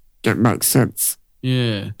with, it makes sense.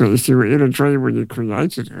 Yeah. But if you were in a dream when you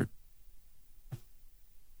created it,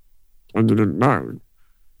 and you didn't know,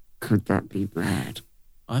 could that be bad?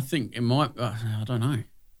 I think it might. I don't know.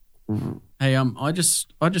 Hey, I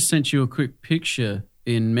just sent you a quick picture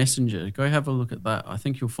in Messenger. Go have a look at that. I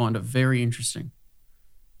think you'll find it very interesting.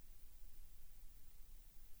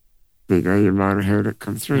 There you go. You might have heard it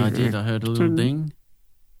come through. I did. I heard a little ding.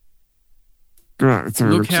 Right, so it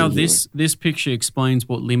Look looks how like this picture explains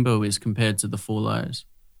what limbo is compared to the 4 layers.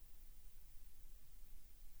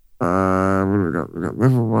 What do we got? We got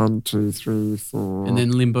level 1, 2, 3, 4. And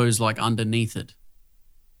then limbo's like underneath it.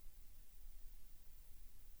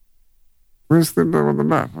 Where's Limbo on the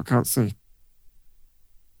map? I can't see.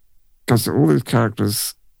 Because all these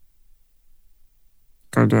characters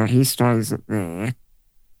go down. He stays up there.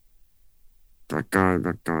 That guy.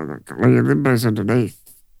 Oh, yeah, Limbo's underneath.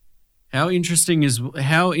 How interesting is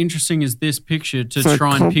this picture to So try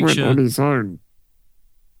and Cobb picture? went on his own.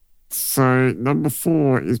 So number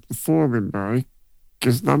 4 is before Limbo.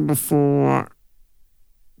 Because number 4.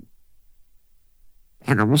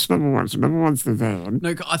 Hang on, what's number 1? So number 1's the van.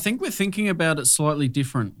 No, I think we're thinking about it slightly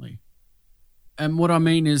differently. And what I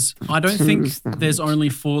mean is, I don't Two think is the there's Hood. only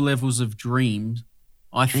 4 levels of dreams.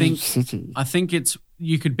 I Dream think City. it's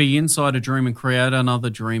you could be inside a dream and create another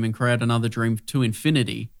dream to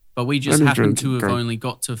infinity. But we just Any happen dream to can have go. only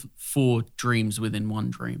got to 4 dreams within one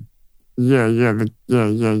dream.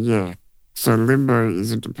 Yeah. So Limbo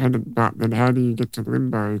is independent, but then how do you get to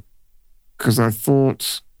Limbo? Because I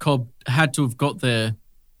thought Cobb had to have got there.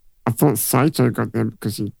 Saito got there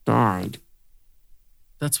because he died.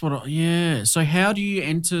 That's what. Yeah. So how do you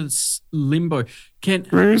enter limbo?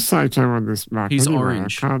 Where is Saito on this map? He's anyway?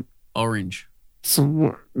 orange. I can't. Orange. So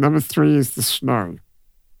what? Number 3 is the snow.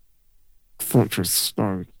 Fortress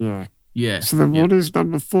snow. Yeah. Yeah. So then yeah. what is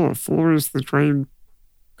number 4? 4 is the dream.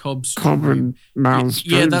 Cobb's Common Mal's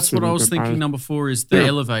Yeah, dream that's what city I was that thinking. they- Number 4 is the Yeah.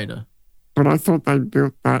 elevator. But I thought they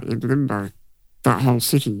built that in Limbo. That whole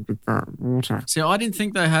city with that water. See, I didn't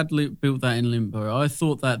think they had built that in Limbo. I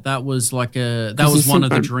thought that was like that 'Cause was you one said of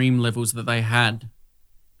the they- dream levels that they had.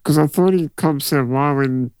 Because I thought he said while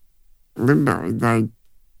in Limbo they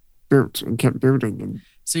built and kept building and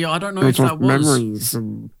See, I don't know if built that off was. memories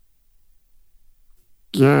and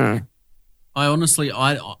yeah. I honestly,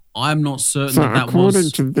 I'm not certain So that according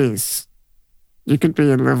was. to this, you could be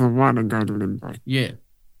in level 1 and go to Limbo. Yeah.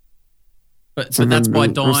 But So that's then by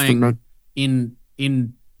what's the dying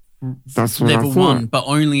in That's what I level thought. 1, but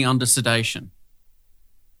only under sedation.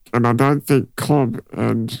 And I don't think Cobb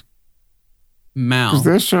and Mal.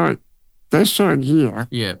 because they're showing here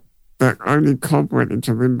Yeah. that only Cobb went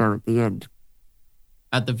into Limbo at the end.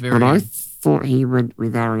 At the very But I end. thought he went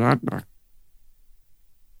with Ariadna.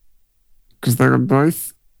 Because they were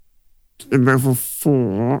both in level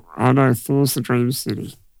 4. I know 4's the Dream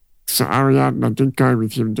City. So Ariadna did go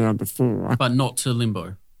with him down to 4, But not to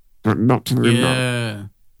limbo. but not to Limbo. Yeah.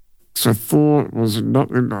 So 4 was not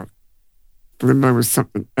Limbo. Limbo was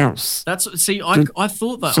something else. I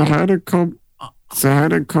thought that So how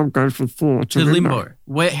did Cobb go from 4 to to Limbo?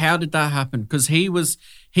 limbo. How did that happen? Because he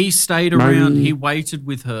stayed Maybe- around, he waited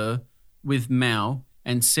with her, with Mal,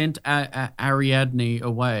 and sent Ariadne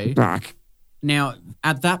away. Back. Now,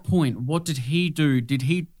 at that point, what did he do? Did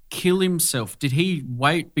he kill himself? Did he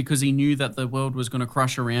wait because he knew that the world was going to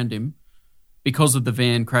crush around him because of the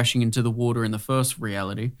van crashing into the water in the first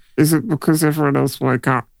reality? Is it because everyone else woke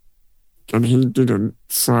up and he didn't?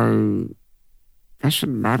 So that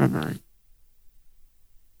shouldn't matter though.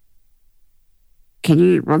 Can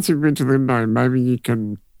you, once you've been to Limbo, maybe you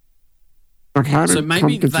can. Like how did So maybe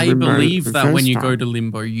Cobb get to they Limbo believe the that when first you time? go to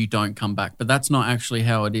limbo, you don't come back, but that's not actually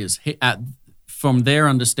how it is. From their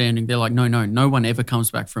understanding, they're like, no one ever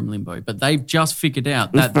comes back from limbo. But they've just figured out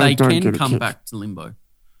If that they they don't can get a come kick. back to limbo.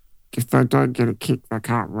 If they don't get a kick, they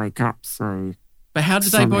can't wake up. So But how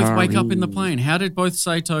did they both Somehow wake up in the he- plane? How did both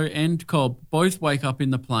Sato and Cobb both wake up in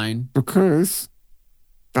the plane? because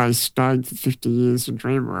they stayed for 50 years in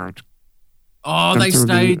Dreamworld Oh, they Until the-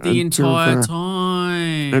 stayed the until entire the-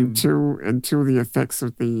 time. until the effects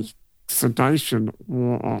of the sedation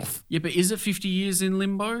wore off. Yeah, but is it 50 years in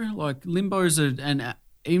limbo? Like, limbo is an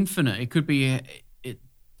infinite. It could be.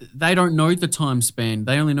 They don't know the time span.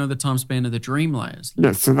 They only know the time span of the dream layers.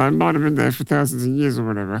 Yeah, so they might have been there for thousands of years or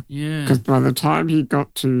whatever. Yeah. Because by the time he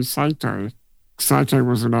got to Saito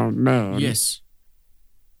was an old man. Yes.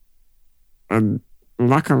 And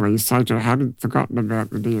luckily, Saito hadn't forgotten about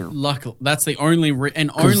the deal. Luckily, that's the only and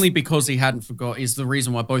only because he hadn't forgot is the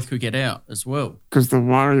reason why both could get out as well. Because the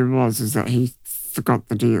worry is that he forgot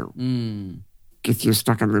the deal. Mm. If you're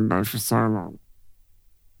stuck in limbo for so long.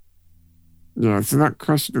 Yeah, so that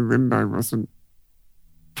question in limbo wasn't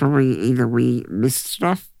probably either we missed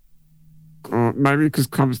stuff or maybe because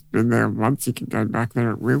Cobb's been there once, he can go back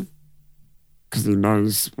there at will because he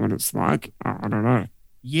knows what it's like. I don't know.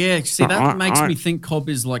 Yeah, see, But that makes I- me think Cobb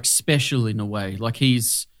is like special in a way. Like he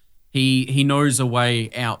knows a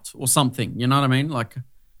way out or something. You know what I mean? Like,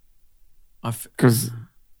 Because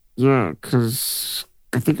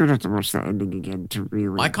I think I'd have to watch that ending again to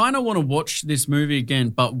really. I kind of want to watch this movie again,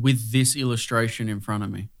 but with this illustration in front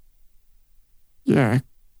of me. Yeah.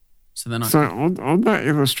 So then So on that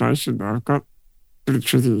illustration, though, I've got a bit of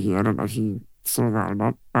trivia here. I don't know if you saw that or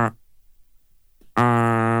not, but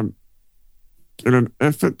in an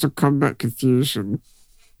effort to combat confusion,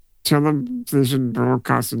 television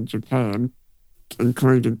broadcasts in Japan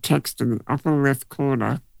included text in the upper left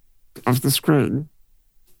corner of the screen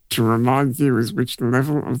to remind viewers which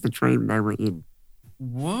level of the dream they were in.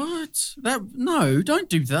 What? No, don't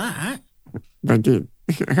do that. They did.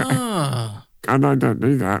 Ah. I know don't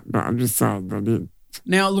do that, but I'm just saying they did.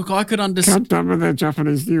 Now, look, I could understand. How dumb are their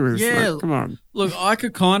Japanese viewers? Yeah, like, come on. Look, I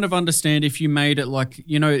could kind of understand if you made it like,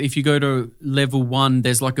 you know, if you go to level 1,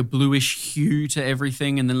 there's like a bluish hue to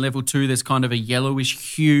everything, and then level 2, there's kind of a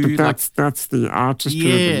yellowish hue. But that's the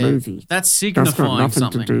artistry of the movie. That's signifying that's got nothing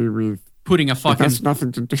something. to do with putting a fucking that's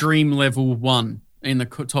nothing to do. dream level 1 in the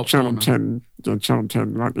top Channel corner. 10, yeah, Channel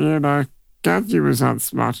 10. Like, no, our viewers aren't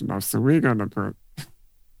smart enough, so we're going to put.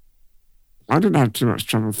 I didn't have too much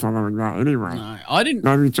trouble following that anyway. No, I didn't.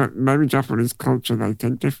 Maybe Japanese culture, they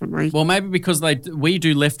think differently. Well, maybe because we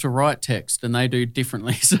do left to right text and they do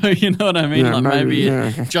differently. So, you know what I mean? Yeah, like maybe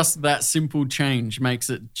just that simple change makes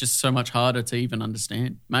it just so much harder to even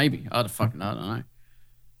understand. Maybe. I don't know.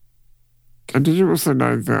 And did you also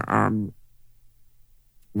know that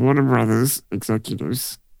Warner Brothers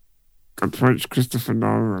executives approached Christopher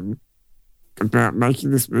Nolan about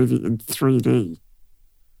making this movie in 3D?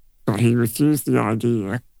 But he refused the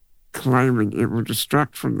idea, claiming it would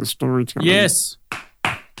distract from the storytelling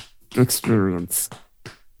experience.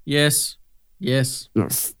 Yes.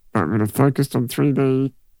 That would have focused on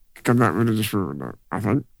 3D, and that would have just ruined it, I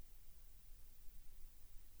think.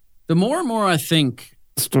 The more and more I think,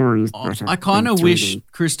 the story is better. I kind of wish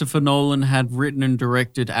Christopher Nolan had written and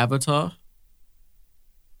directed Avatar.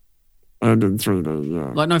 And in 3D,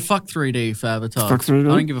 yeah. Like, no, fuck 3D for Avatar. Fuck 3D?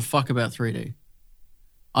 I don't give a fuck about 3D.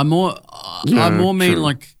 I more mean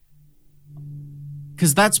like,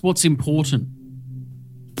 because that's what's important.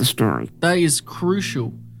 The story. That is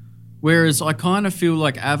crucial. Whereas I kind of feel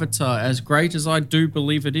like Avatar, as great as I do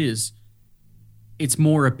believe it is, it's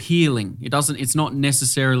more appealing. It's not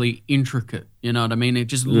necessarily intricate. You know what I mean? It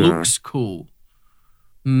just looks cool.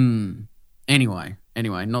 Anyway,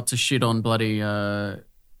 not to shit on bloody, was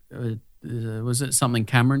it something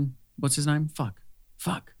Cameron? What's his name?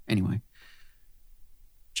 Fuck. Anyway.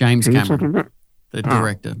 James Cameron, the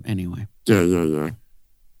director, anyway. Yeah. Do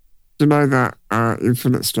you know that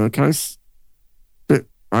Infinite Staircase? I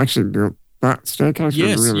actually built that staircase.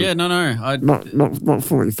 Yes, really, not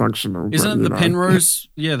fully functional. Isn't it the Penrose?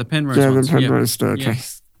 Yeah, the Penrose. Yeah, ones. the Penrose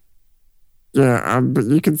staircase. Yeah, but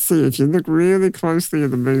you can see if you look really closely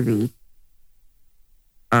at the movie,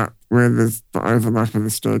 where there's the overlap of the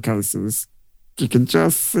staircases, you can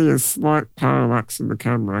just see a slight parallax in the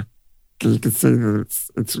camera. You can see that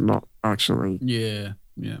it's not actually. Yeah.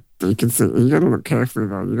 You can see. You got to look carefully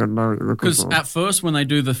though. You got to know what you're looking for. Because at first, when they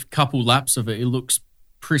do the couple laps of it, it looks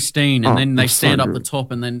pristine, and then they stand up the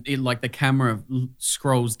top, and then it like the camera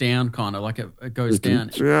scrolls down, kind of like it goes down.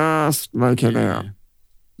 Just make it out.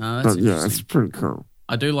 No, that's interesting. It's pretty cool.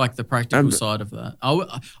 I do like the practical side of that.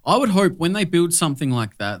 I would hope when they build something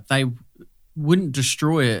like that, they wouldn't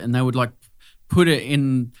destroy it, and they would like put it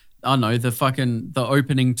in. I don't know, the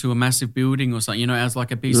opening to a massive building or something, you know, as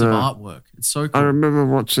like a piece of artwork. It's so cool. I remember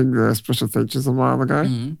watching the special features a while ago,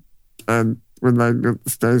 and when they built the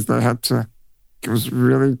stairs, it was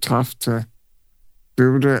really tough to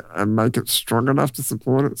build it and make it strong enough to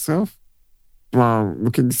support itself while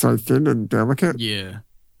looking so thin and delicate. Yeah.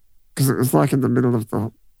 Because it was like in the middle of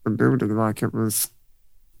the building, like it was,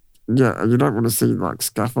 you don't want to see like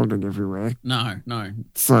scaffolding everywhere. No.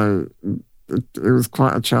 So it was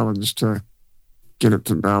quite a challenge to get it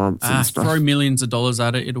to balance and stuff. Throw millions of dollars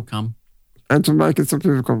at it, it'll come. And to make it so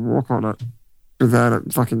people can walk on it without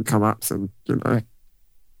it fucking collapsing, you know.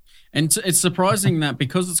 And it's surprising that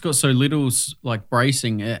because it's got so little like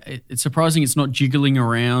bracing, it's surprising it's not jiggling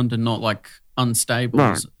around and not like unstable.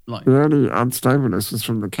 No, the only unstableness was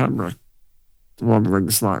from the camera wobbling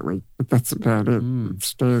slightly, but that's about it. The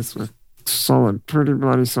stairs were solid, pretty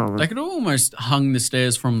bloody solid. They could have almost hung the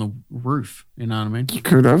stairs from the roof, you know what I mean? You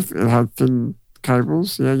could have. It had thin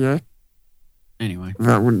cables, yeah. Anyway.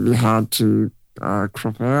 That wouldn't be hard to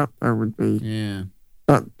crop out. That would be... Yeah.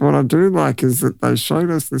 But what I do like is that they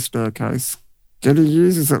showed us the staircase, and he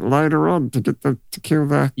uses it later on to get to kill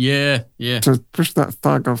the... Yeah. To push that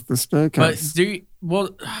thug off the staircase.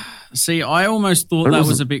 But see, I almost thought that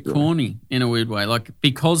was a bit corny in a weird way. Like,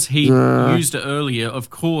 because he used it earlier, of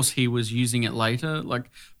course he was using it later. Like,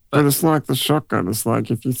 But it's like the shotgun. It's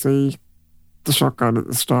like if you see the shotgun at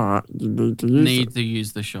the start, you need to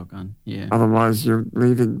use the shotgun. Yeah. Otherwise, you're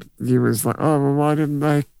leaving viewers like, oh, well, why didn't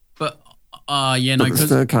they? But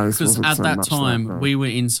because at that time like we were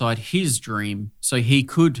inside his dream, so he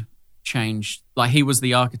could change. Like he was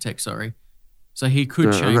the architect, sorry, so he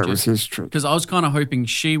could change that was his trick. Because I was kind of hoping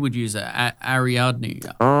she would use it, Ariadne.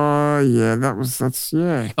 Oh yeah, that's.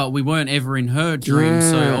 But we weren't ever in her dream,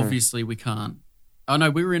 so obviously we can't. Oh no,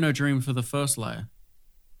 we were in her dream for the first layer.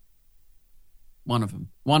 One of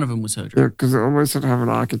them was her dream. Yeah, because they almost had to have an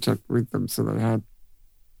architect with them, so they had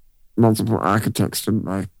multiple architects, didn't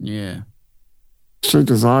they? Yeah. She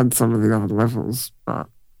designed some of the other levels, but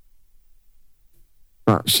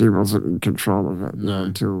she wasn't in control of it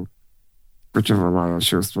until whichever layer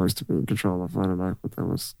she was supposed to be in control of. I don't know what that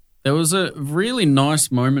was. There was a really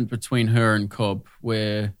nice moment between her and Cobb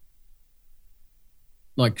where,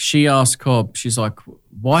 like, she asked Cobb, she's like,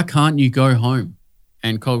 why can't you go home?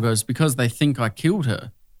 And Cobb goes, because they think I killed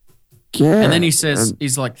her. Yeah. And then he says,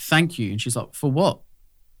 he's like, thank you. And she's like, for what?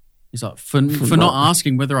 He's like, for not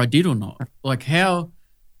asking whether I did or not. Like how,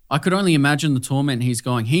 I could only imagine the torment he's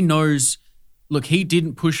going. He knows, look, he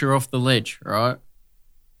didn't push her off the ledge, right?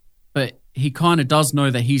 But he kind of does know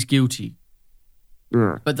that he's guilty.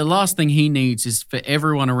 Yeah. But the last thing he needs is for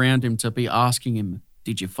everyone around him to be asking him,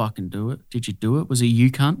 did you fucking do it? Did you do it? Was it you,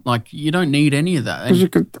 cunt? Like, you don't need any of that.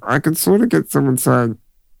 I could sort of get someone saying,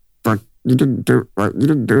 like, you didn't do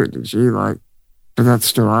it, did you? Like, but that's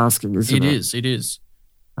still asking, isn't it? It is.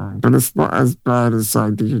 But it's not as bad as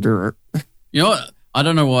saying, did you do it? You know what? I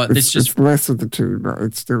don't know what. It's less of the two, but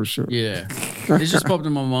it's still shit. Yeah. This just popped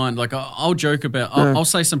in my mind. Like, I'll joke about, I'll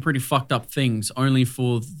say some pretty fucked up things only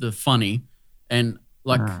for the funny. And,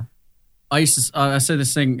 like, I said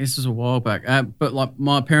this thing, this was a while back, but like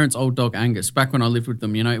my parents' old dog Angus, back when I lived with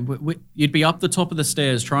them, you know, you'd be up the top of the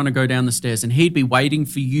stairs trying to go down the stairs and he'd be waiting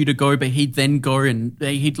for you to go, but he'd then go and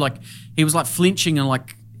he was like flinching and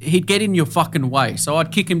like, he'd get in your fucking way. So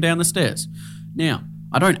I'd kick him down the stairs. Now,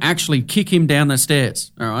 I don't actually kick him down the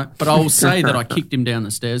stairs, all right? But I will say that I kicked him down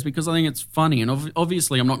the stairs because I think it's funny. And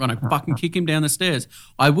obviously, I'm not going to fucking kick him down the stairs.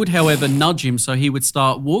 I would, however, nudge him so he would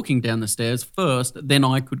start walking down the stairs first, then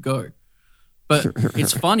I could go. But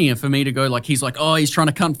it's funnier for me to go like, he's like, oh, he's trying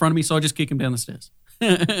to cut in front of me, so I just kick him down the stairs.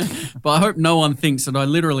 But I hope no one thinks that I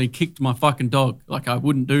literally kicked my fucking dog. Like, I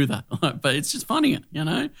wouldn't do that. But it's just funnier, you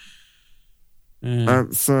know? Yeah.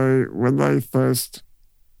 So when they first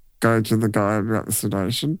go to the guy about the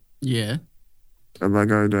sedation, yeah, and they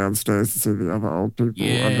go downstairs to see the other old people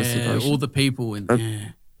under sedation, all the people in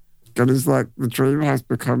there. And it's like the dream has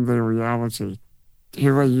become their reality.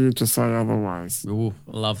 Who are you to say otherwise? Oh,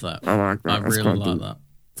 I love that. I like that. I really like that.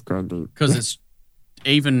 It's quite deep. Because it's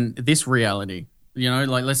even this reality. You know,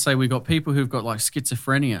 like let's say we got people who've got like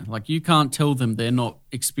schizophrenia. Like you can't tell them they're not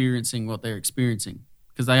experiencing what they're experiencing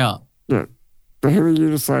because they are. Yeah. But who are you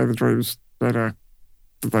to say the dream's better,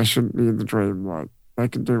 that they shouldn't be in the dream? Like, they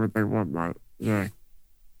can do what they want, mate. Yeah.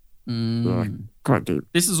 Yeah, quite deep.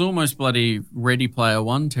 This is almost bloody Ready Player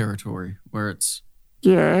One territory where it's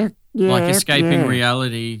like escaping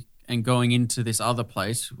reality and going into this other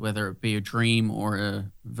place, whether it be a dream or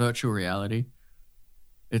a virtual reality.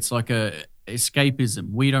 It's like a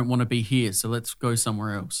escapism. We don't want to be here, so let's go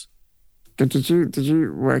somewhere else. Did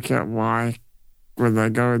you work out why, when they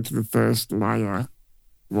go into the first layer,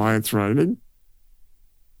 why it's raining?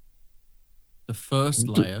 The first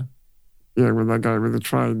layer? Yeah, when the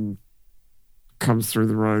train comes through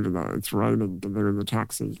the road and it's raining and they're in the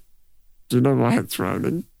taxi. Do you know why it's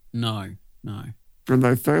raining? No. When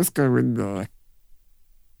they first go in there,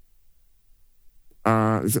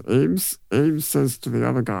 is it Eames? Eames says to the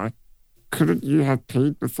other guy, couldn't you have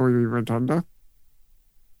peed before you went under?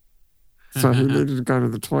 So he needed to go to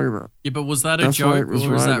the toilet. Yeah, but was that a joke or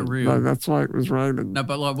was that real? No, that's why it was raining. No,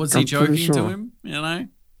 but like, was he joking to him, you know?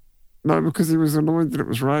 No, because he was annoyed that it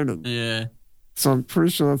was raining. Yeah. So I'm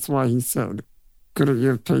pretty sure that's why he said, couldn't you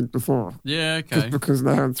have peed before? Yeah, okay. Just because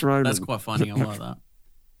now it's raining. That's quite funny. I like that.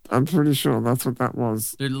 I'm pretty sure that's what that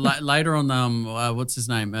was. Dude, later on, what's his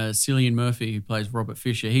name? Cillian Murphy, who plays Robert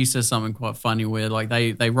Fisher, he says something quite funny where like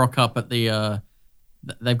they rock up at the,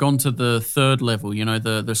 they've gone to the third level, you know,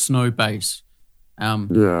 the snow base.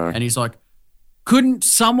 Yeah. And he's like, couldn't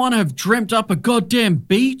someone have dreamt up a goddamn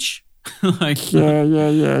beach? Like, yeah.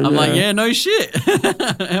 I'm like, yeah, no shit.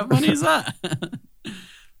 How funny is that?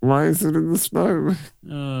 Why is it in the snow?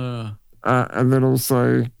 And then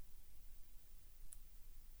also,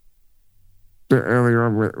 bit earlier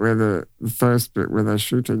on where the first bit where they're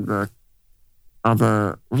shooting the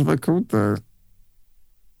other, what are they called? They're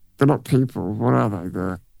not people. What are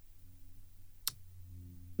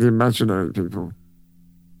they? the imaginary people.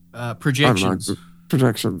 Projections. I don't know,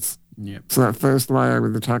 projections. Yeah. So that first layer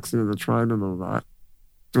with the taxi and the train and all that,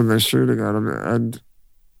 when they're shooting at him, and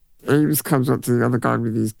Eames comes up to the other guy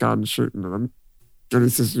with his gun shooting at him, and he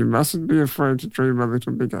says, "You mustn't be afraid to dream a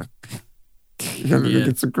little bigger." And then he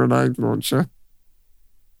gets a grenade launcher.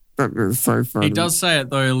 That was so funny. He does say it,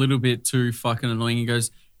 though, a little bit too fucking annoying. He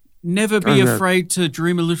goes, "Never be afraid to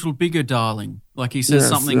dream a little bigger, darling." Like he says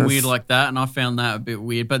something weird like that, and I found that a bit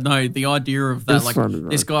weird. But no, the idea of that, It's like funny,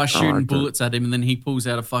 this though. guy I shooting like bullets at him, and then he pulls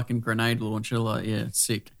out a fucking grenade launcher. Like, yeah,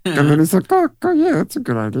 sick. And then he's like, "Oh, yeah, that's a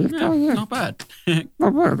good idea. Yeah, Oh, yeah, not bad.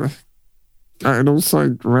 not bad." And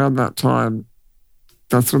also around that time,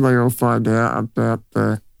 that's when they all find out about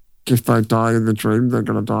if they die in the dream, they're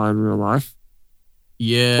going to die in real life.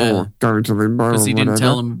 Yeah. Or go into limbo. Because he didn't whatever.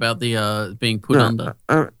 tell him about the being put under.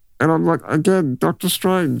 And I'm like, again, Doctor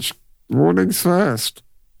Strange, warnings first.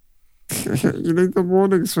 You need the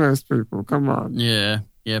warnings first, people. Come on. Yeah.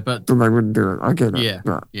 Yeah, but Then they wouldn't do it. I get it. yeah,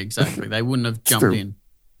 But exactly. They wouldn't have jumped Still. in.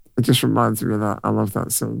 it just reminds me of that. I love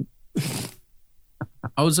that scene.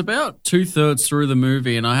 I was about 2/3 through the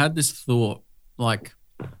movie and I had this thought, like,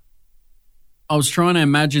 I was trying to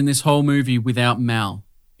imagine this whole movie without Mal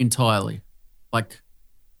entirely.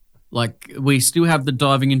 Like we still have the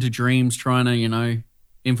diving into dreams, trying to,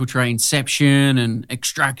 infiltrate Inception and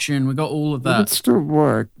Extraction. We got all of It would that. still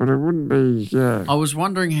work, but it wouldn't be, I was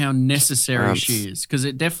wondering how necessary That's- she is, because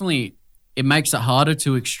it makes it harder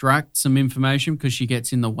to extract some information because she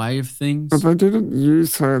gets in the way of things. But they didn't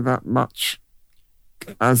use her that much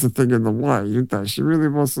as a thing in the way, did they? She really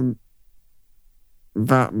wasn't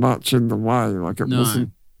that much in the way. Like, it No.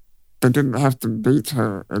 wasn't, they didn't have to beat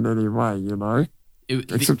her in any way,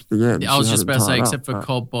 Except at the end. I was she just had about it to say, tied except up, for but-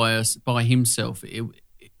 Cobb by himself,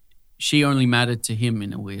 she only mattered to him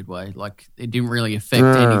in a weird way. Like, it didn't really affect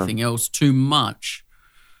Yeah. anything else too much.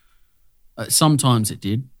 Sometimes it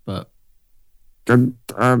did, but And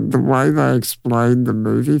the way they explain the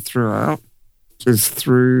movie throughout is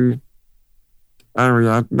through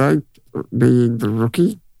Ariadne being the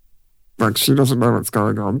rookie. Like, she doesn't know what's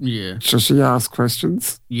going on. yeah, So she asks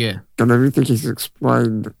questions, yeah, and everything is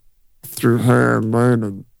explained through her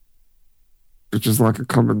learning, which is like a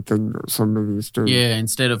common thing that some movies do. yeah.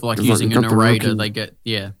 Instead of like It's like using you a got the narrator, rookie. they get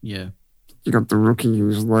yeah. You got the rookie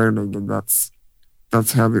who's learning, and that's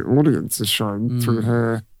how the audience is shown through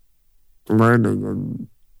her learning, and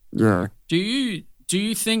yeah. Do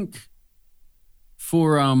you think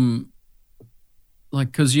for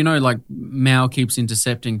like, because like Mao keeps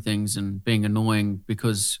intercepting things and being annoying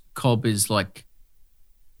because Cobb is like,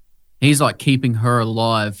 he's like keeping her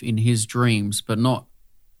alive in his dreams, but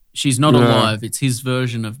she's not Yeah. alive. It's his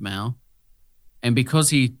version of Mao, and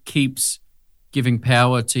because he keeps giving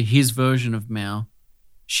power to his version of Mao,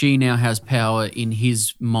 she now has power in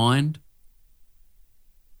his mind.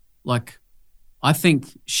 Like, I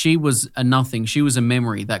think she was a nothing. She was a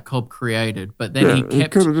memory that Cobb created, but then he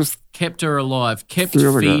could have just kept her alive, kept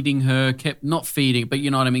Feeling it. feeding her, kept not feeding, but you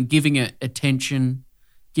know what I mean, giving it attention,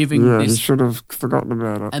 giving he this, should have forgotten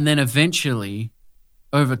about it. and then eventually,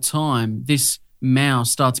 over time, this Mao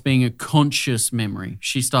starts being a conscious memory.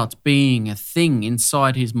 She starts being a thing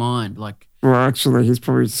inside his mind. Like, Well, actually, he's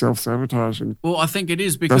probably self-sabotaging. well, I think it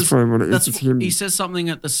is because probably what it is. that's It's him. he says something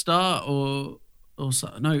at the start, or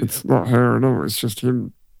no, It's not her at all. It's just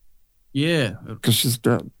him yeah. because she's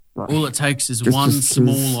dead. Like, All it takes is It's one just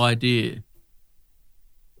small his- idea.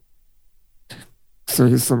 so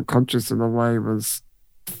his subconscious, in a way, was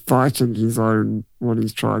fighting what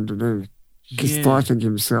he's trying to do. He's Yeah. fighting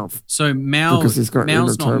himself. So Mao, Because he's got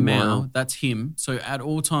Mao's inner not Mao, turmoil. that's him. So at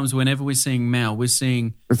all times, whenever we're seeing Mao, we're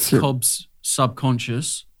seeing It's him. Cobb's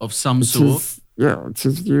subconscious of some It's sort. it's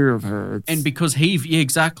his view of her. It's, And because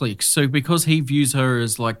exactly. So because he views her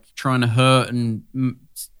as like trying to hurt and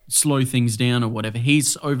slow things down or whatever,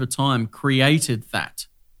 he's over time created that.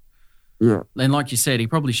 yeah, And like you said, he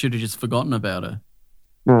probably should have just forgotten about her.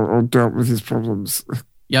 well, or dealt with his problems.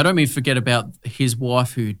 Yeah, I don't mean forget about his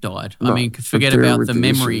wife who died. I No, mean but forget deal about with the the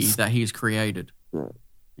memory issues. that he's created. Yeah.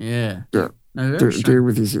 Yeah. Yeah. No, very Deal strange.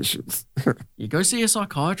 with his issues. You go see a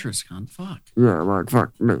psychiatrist, cunt. Fuck. Yeah, like,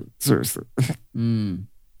 fuck me, seriously. Mm.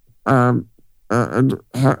 And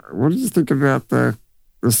what did you think about the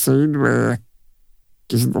scene where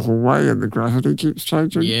he's in the hallway and the gravity keeps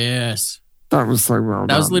changing? Yes. That was so well That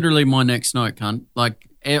done. was literally my next note, cunt. Like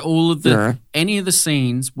all of the Yeah. any of the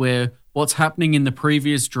scenes where what's happening in the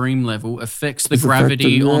previous dream level affects the It's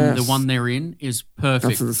gravity affecting- on the yes. one they're in is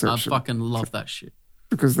perfect. I Inception. fucking love that shit.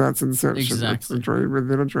 Because that's Inception. It's Exactly. a dream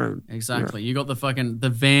within a dream. Exactly. You got the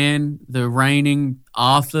van, the raining,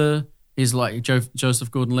 Arthur. He's like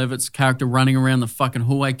Joseph Gordon-Levitt's character running around the fucking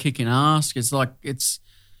hallway kicking ass. It's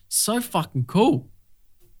so fucking cool.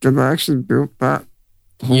 Did they actually build that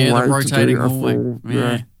hallway? Yeah, the rotating to do hallway.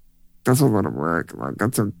 Yeah. That's a lot of work. Like,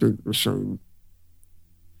 that's a big machine.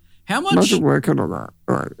 How much? Imagine working on that.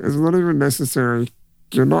 Like, it's not even necessary.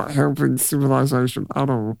 You're not helping civilization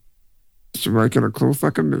at all. You're making a cool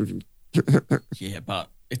fucking movie. Yeah, but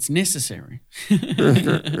it's necessary.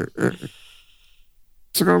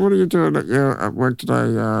 So, what are you doing at work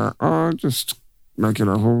today? Just making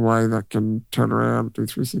a hallway that can turn around, do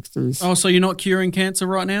 360s. Oh, so you're not curing cancer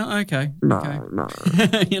right now? Okay. No, okay. no.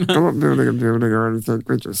 You know? I'm not building a building or anything.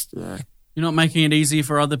 We just, You're not making it easier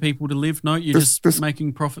for other people to live? No, you're just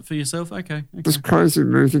making profit for yourself? Okay. This crazy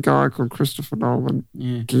movie guy called Christopher Nolan,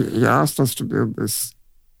 he asked us to build this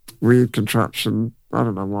weird contraption. I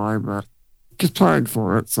don't know why, but he's paying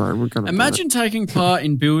for it, so we're going to imagine taking part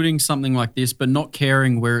in building something like this, but not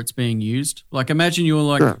caring where it's being used. Like, imagine you're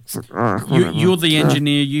like, you're the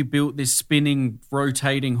engineer, you built this spinning,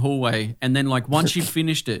 rotating hallway, and then like once you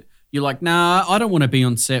finished it, you're like, nah, I don't want to be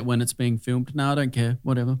on set when it's being filmed. Nah, I don't care.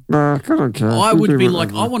 Whatever. Nah, I don't care. I would be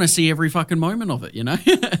like, I want to see every fucking moment of it, you know?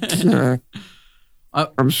 Yeah.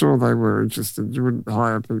 I'm sure they were interested. You wouldn't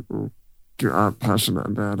hire people who aren't passionate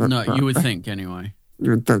about it. No, you would think anyway.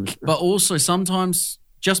 You would think. But also sometimes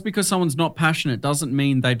just because someone's not passionate doesn't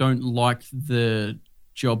mean they don't like the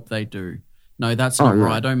job they do. No, that's not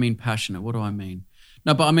right. I don't mean passionate. What do I mean?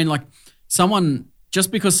 No, but I mean like just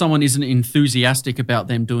because someone isn't enthusiastic about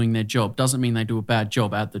them doing their job doesn't mean they do a bad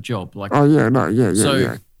job at the job. Like,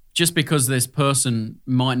 So just because this person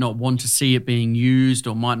might not want to see it being used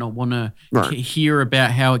or might not want to hear about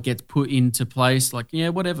how it gets put into place, like, yeah,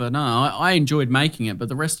 whatever. No, I enjoyed making it, but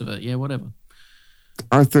the rest of it, yeah, whatever.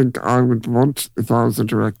 I think I would want, if I was a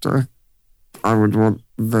director, I would want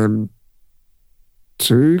them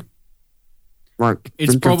to, like,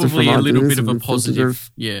 it's probably a little bit of a positive,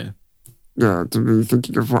 Yeah, to be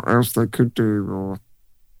thinking of what else they could do, or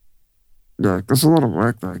there's a lot of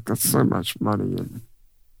work there. That's so much money,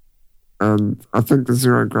 and I think the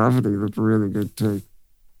zero gravity looked really good too.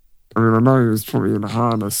 I mean, I know he was probably in a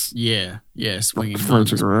harness. Yeah, swinging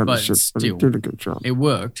floating around but and shit, still, but he did a good job. It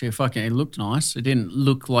worked. It looked nice. It didn't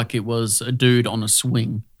look like it was a dude on a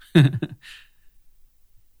swing.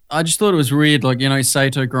 I just thought it was weird, like,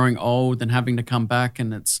 Sato growing old and having to come back,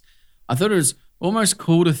 and I thought it was almost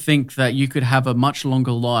cool to think that you could have a much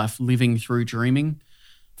longer life living through dreaming.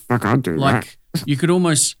 Like, I'd do that. Like, you could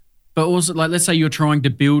almost, but also, like, let's say you're trying to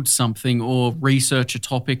build something or research a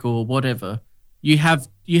topic or whatever. You have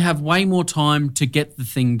way more time to get the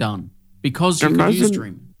thing done because you can use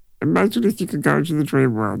dreaming. Imagine if you could go to the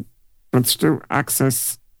dream world but still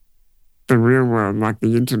access the real world, like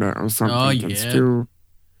the internet or something, and still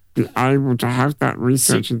be able to have that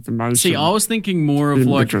research information. See, I was thinking more of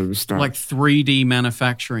like 3D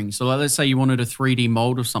manufacturing. So let's say you wanted a 3D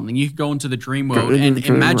mold of something. You could go into the dream world and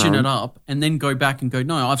imagine it up and then go back and go,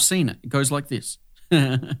 no, I've seen it. It goes like this.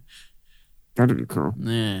 That'd be cool.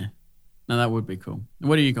 Yeah. No, that would be cool.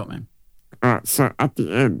 What do you got, man? So at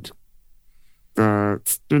the end, the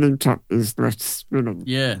spinning top is left spinning.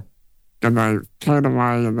 Yeah. And they turn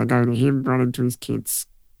away and they go to him running to his kids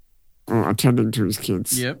or attending to his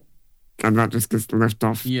kids. Yep. And that just gets left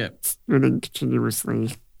off spinning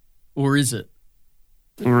continuously. Or is it?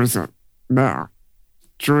 Now,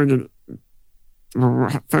 during it,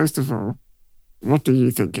 well, first of all, what do you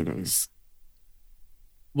think it is?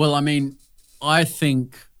 Well, I mean, I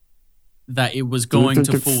think that it was going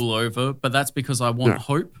to fall over, but that's because I want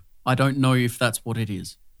hope. I don't know if that's what it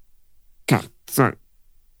is. Okay, so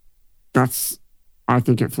I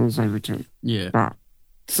think it falls over too. Yeah. But,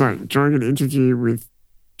 so during an interview with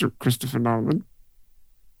Christopher Nolan,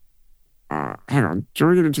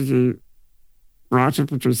 during an interview, writer,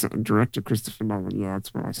 producer, and director Christopher Nolan,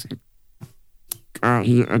 that's what I said,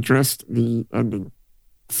 he addressed the ending,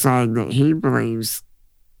 saying that he believes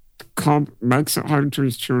Cobb makes it home to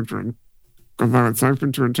his children, although it's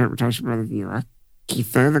open to interpretation by the viewer. He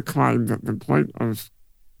further claimed that the point of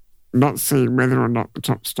not seeing whether or not the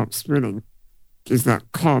top stops spinning is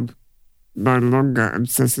that Cobb no longer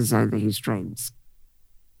obsesses over his dreams.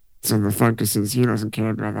 So the focus is he doesn't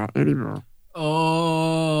care about that anymore. Oh,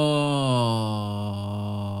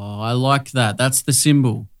 I like that. That's the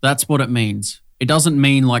symbol. That's what it means. It doesn't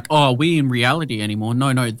mean like, oh, are we in reality anymore?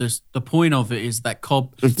 No, the point of it is that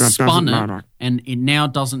Cobb spun it and it now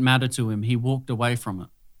doesn't matter to him. He walked away from it.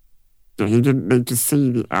 Yeah, he didn't need to see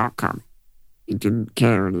the outcome. He didn't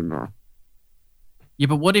care anymore. Yeah,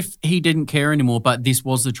 but what if he didn't care anymore, but this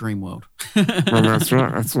was the dream world? Well, that's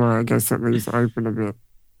right. That's why I guess it leaves open a bit.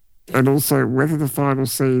 And also whether the final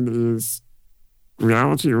scene is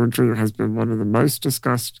reality or a dream has been one of the most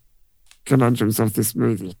discussed conundrums of this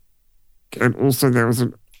movie. And also there was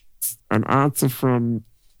an answer from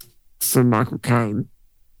Sir Michael Caine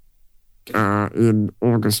in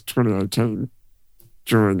August 2018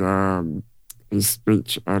 during his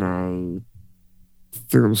speech at a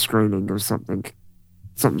film screening or something.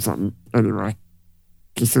 Anyway,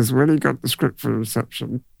 he says when he got the script for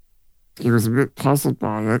reception, he was a bit puzzled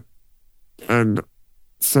by it and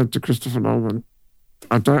said to Christopher Nolan,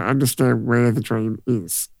 I don't understand where the dream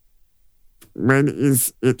is. When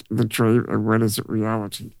is it the dream and when is it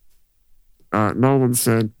reality? Nolan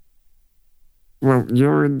said, well,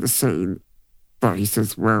 you're in the scene. But he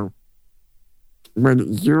says, well, when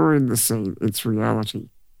you're in the scene, it's reality.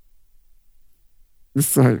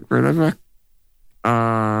 So whenever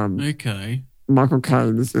Okay. Michael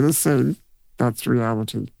Caine is in a scene, that's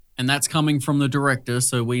reality. And that's coming from the director,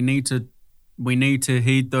 so we need to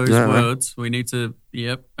heed those words. We need to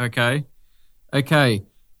okay.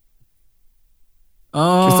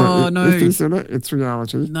 Oh, no. If he's in it, it's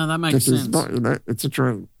reality. No, that makes sense. If he's not in it, it's a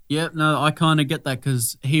dream. Yep, no, I kind of get that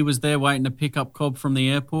because he was there waiting to pick up Cobb from the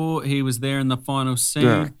airport. He was there in the final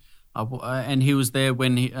scene. And he was there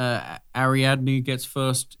when Ariadne gets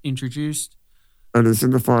first introduced. And he's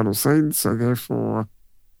in the final scene, so therefore...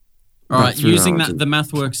 All right, using that, the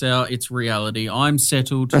math works out, it's reality. I'm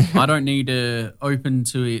settled. I don't need open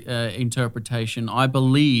to interpretation. I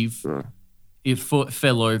believe it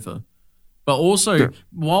fell over. But also,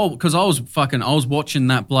 because I was watching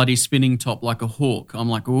that bloody spinning top like a hawk. I'm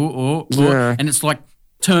like, oh, and it's like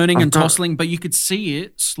turning and tossing, but you could see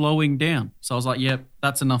it slowing down. So I was like, yep,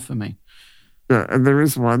 that's enough for me. Yeah, and there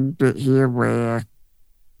is one bit here where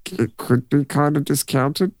it could be kind of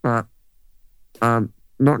discounted, but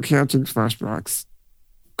not counting flashbacks,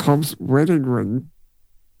 Cobb's wedding ring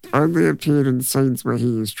only appeared in scenes where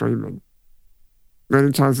he is dreaming.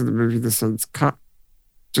 Many times in the movie, the scene's cut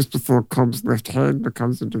just before Cobb's left hand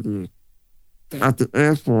becomes into view. At the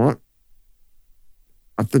airport,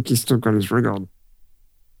 I think he's still got his ring on.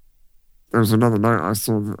 There was another note I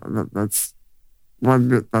saw that's one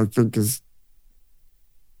bit I think is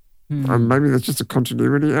maybe that's just a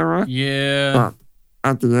continuity error. Yeah. But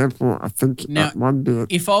at the airport, I think at one bit...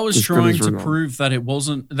 If I was trying to prove that it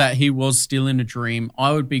wasn't, that he was still in a dream,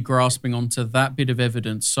 I would be grasping onto that bit of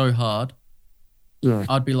evidence so hard. Yeah.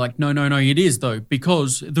 I'd be like, no, it is though,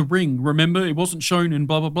 because the ring, remember, it wasn't shown in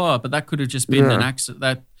blah, blah, blah, but that could have just been an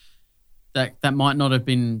accident. That might not have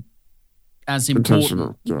been as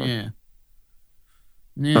important. Yeah.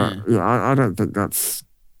 I don't think that's...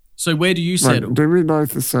 So where do you settle? Do we know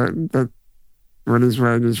for certain that when he's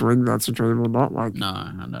wearing his ring, that's a dream or not? Like, no,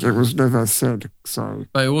 I don't know. It was never said, so...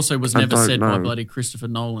 But it also was never said by bloody Christopher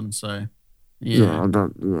Nolan, so... Yeah,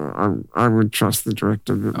 I would trust the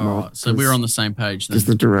director a bit more. Right, so we're on the same page then. He's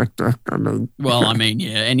the director, I mean. Well, I mean,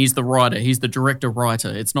 yeah, and he's the writer. He's the director-writer.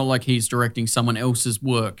 It's not like he's directing someone else's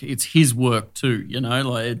work. It's his work too, you know?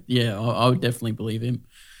 Like, yeah, I would definitely believe him.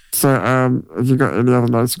 So, have you got any other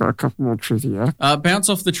notes? I've got a couple more trivia. Bounce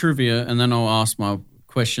off the trivia, and then I'll ask my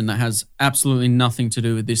question that has absolutely nothing to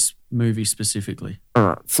do with this movie specifically. All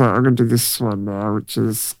right, so I'm going to do this one now, which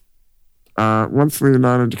is... once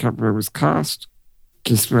Leonardo DiCaprio was cast,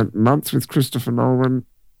 he spent months with Christopher Nolan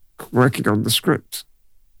working on the script.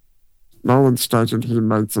 Nolan stated he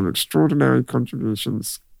made some extraordinary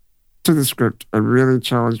contributions to the script and really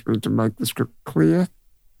challenged me to make the script clear,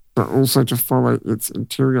 but also to follow its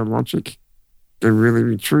interior logic and really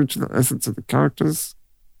be true to the essence of the characters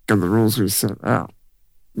and the rules we set out.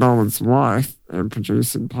 Nolan's wife and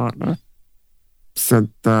producing partner said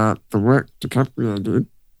that the work DiCaprio did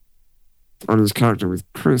on his character with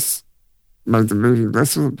Chris made the movie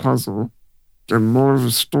less of a puzzle and more of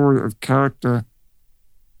a story of character,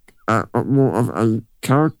 more of a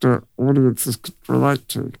character audiences could relate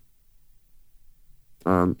to.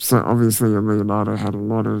 So obviously Leonardo had a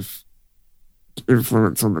lot of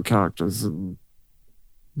influence on the characters and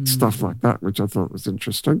stuff like that, which I thought was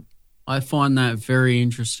interesting. I find that very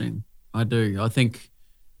interesting. I do. I think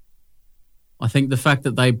the fact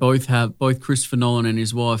that they both Christopher Nolan and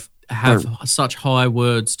his wife have such high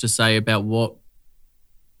words to say about what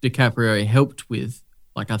DiCaprio helped with.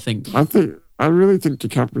 Like, I really think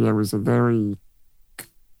DiCaprio was a very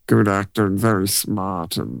good actor and very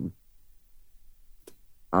smart, and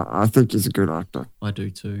I think he's a good actor. I do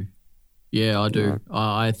too. Yeah, I do. Yeah.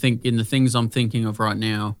 I think in the things I'm thinking of right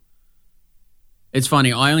now, it's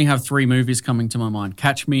funny. I only have 3 movies coming to my mind: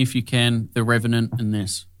 Catch Me If You Can, The Revenant, and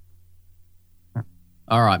this.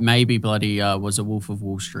 All right, maybe bloody was a Wolf of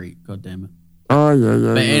Wall Street. God damn it. Oh,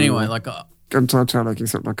 yeah. But anyway, like and Titanic,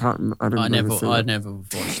 except I can't. I never watched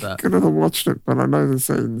that. I never watched it, but I know the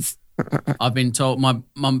scenes. I've been told. My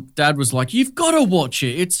dad was like, "You've got to watch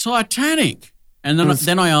it. It's Titanic." And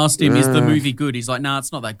then I asked him, "Is the movie good?" He's like, "Nah,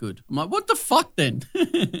 it's not that good." I'm like, "What the fuck then?"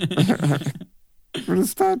 But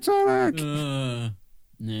it's Titanic.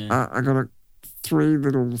 Yeah. I got 3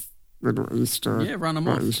 little Easter. Yeah, run them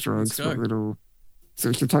off. Easter eggs, but little. So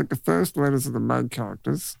if you take the first letters of the main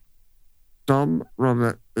characters, Dom,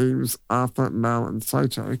 Robert, Eames, Arthur, Mal, and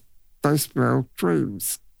Sato, they spell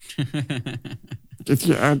dreams. If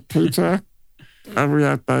you add Peter,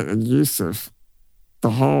 Ariadne, and Yusuf,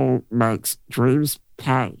 the whole makes dreams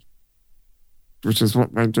pay, which is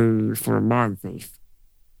what they do for a mind thief.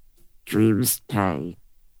 Dreams pay.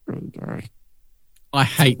 There you go. I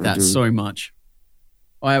hate that so much.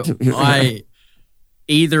 I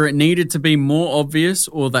either it needed to be more obvious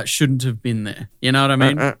or that shouldn't have been there. You know what I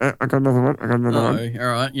mean? I got another one. All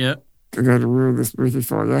right, yeah. I'm going to ruin this movie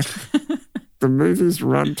for you. The movie's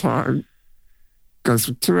runtime goes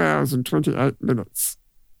for 2 hours and 28 minutes.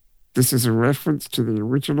 This is a reference to the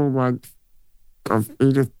original length of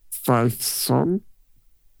Edith Faith's song,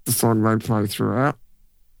 the song they play throughout,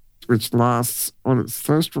 which lasts on its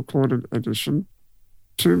first recorded edition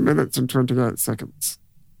 2 minutes and 28 seconds.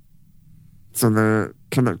 So they're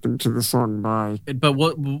connecting to the song by... But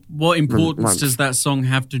what importance does that song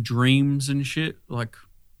have to dreams and shit? Like...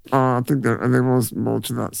 Oh, I think there was more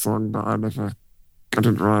to that song, but I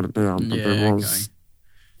didn't write it down. But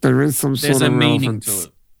there is some sort of relevance. There's a meaning to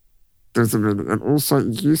it. There's a meaning. And also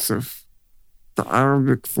Yusuf, the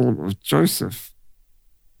Arabic form of Joseph,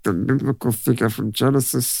 the biblical figure from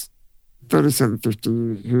Genesis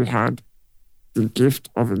 37:50, who had the gift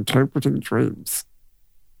of interpreting dreams.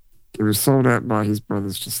 He was sold out by his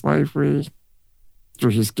brothers to slavery.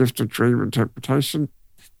 Through his gift of dream interpretation,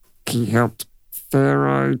 he helped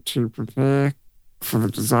Pharaoh to prepare for the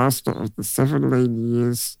disaster of the 7 lean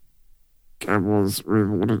years and was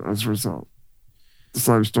rewarded as a result. The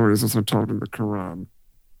same story is also told in the Quran.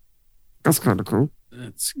 That's kind of cool.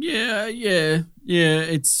 Yeah.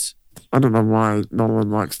 It's... I don't know why Nolan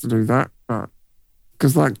likes to do that, but...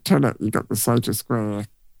 Because like Tenet, you got the Sator Square.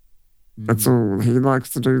 That's all. He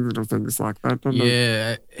likes to do little things like that, doesn't he?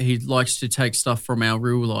 Yeah, he likes to take stuff from our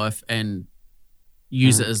real life and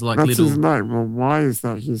use it as like That's little... his name. Well, why is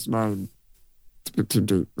that his name? It's a bit too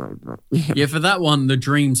deep though. But yeah, for that one, the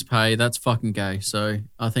dreams pay, that's fucking gay. So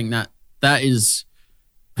I think that is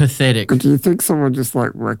pathetic. But do you think someone just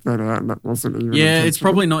like worked that out and that wasn't even intentional? It's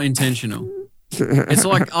probably not intentional. It's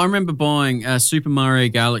like I remember buying Super Mario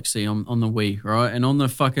Galaxy on the Wii, right? And on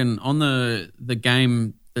the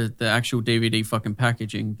game, the actual DVD fucking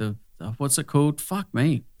packaging, the what's it called? Fuck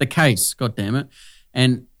me. The case, god damn it.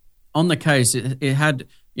 And on the case it had,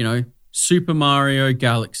 Super Mario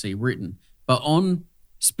Galaxy written. But on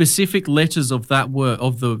specific letters of that word,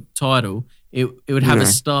 of the title, it would have a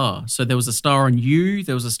star. So there was a star on U,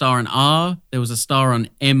 there was a star on R, there was a star on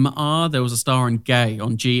MR, there was a star on gay,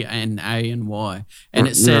 on G and A and Y. And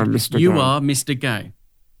it said, you are Mr. Gay.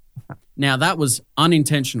 Now, that was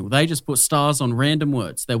unintentional. They just put stars on random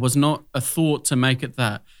words. There was not a thought to make it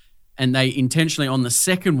that. And they intentionally, on the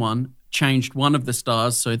second one, changed one of the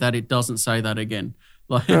stars so that it doesn't say that again.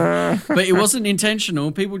 But it wasn't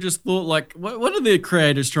intentional. People just thought, like, what are the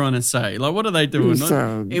creators trying to say? Like, what are they doing?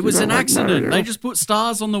 It was an accident. They just put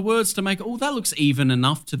stars on the words to make it, that looks even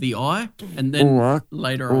enough to the eye. And then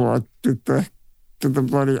later on. Did the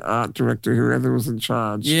bloody art director, whoever was in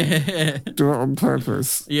charge, do it on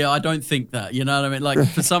purpose? Yeah, I don't think that. You know what I mean? Like,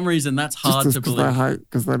 for some reason, that's hard to believe.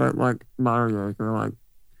 Because they don't like Mario. They're like,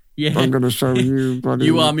 I'm going to show you, bloody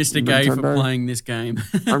you are Mr. Gay Nintendo. for playing this game.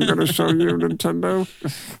 I'm going to show you, Nintendo.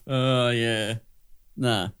 Oh, yeah.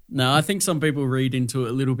 No, I think some people read into it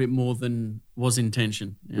a little bit more than was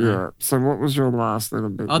intention. Yeah. So what was your last little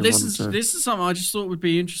bit? This is something I just thought would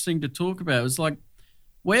be interesting to talk about. It was like,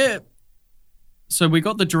 so we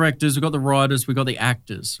got the directors, we got the writers, we got the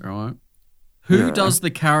actors, right? Who does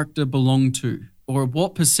the character belong to? Or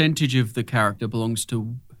what percentage of the character belongs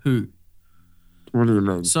to who? What do you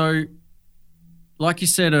mean? So, like you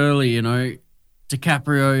said earlier,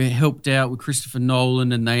 DiCaprio helped out with Christopher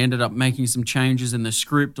Nolan and they ended up making some changes in the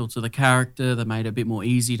script or to the character that made it a bit more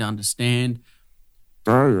easy to understand.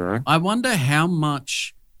 Oh, yeah. I wonder how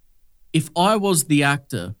much, if I was the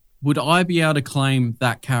actor, would I be able to claim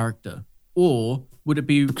that character? Or would it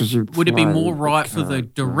be more right for the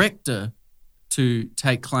director to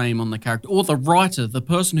take claim on the character? Or the writer, the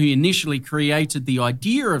person who initially created the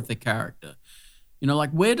idea of the character?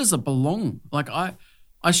 Like, where does it belong? Like,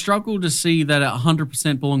 I struggle to see that it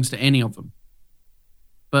 100% belongs to any of them.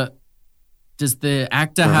 But Does the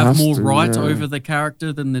actor It have has more to, rights yeah. over the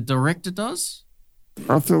character than the director does?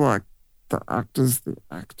 I feel like the actor's the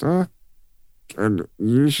actor, and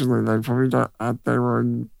usually they probably don't add their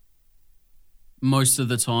own Most of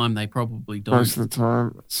the time, they probably don't. most of the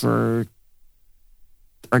time. So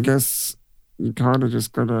I guess you kind of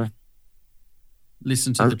just gotta,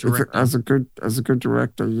 Listen to the director. as a good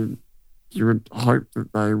director, you would hope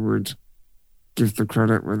that they would give the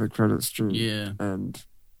credit where the credit's due. Yeah. And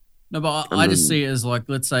No, but And I just then- see it as like,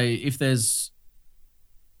 let's say if there's,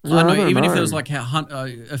 yeah, I know, don't even if know. there was like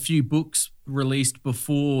a few books released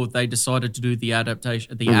before they decided to do the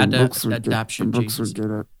adaptation, the And the books would adaptation, get, the books Jesus, would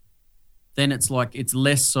get it. then it's like it's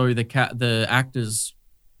less so the actors,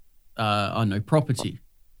 I don't know, property.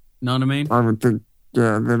 Know what I mean? I would think,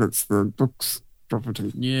 yeah, and then it's the book's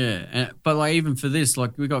property. Yeah, but like even for this,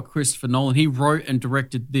 like we got Christopher Nolan. He wrote and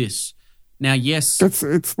directed this. Now, yes,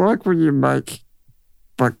 It's like when you make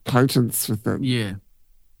like patents for things. yeah,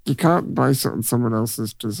 You can't base it on someone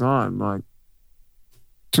else's design, like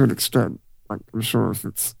to an extent. Like I'm sure if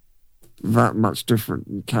it's that much different,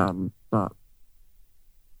 you can. But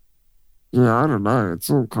yeah, I don't know. It's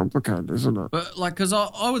all complicated, isn't it? but like because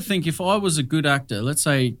I would think if I was a good actor, let's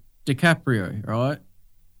say DiCaprio, right,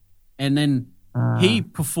 and then he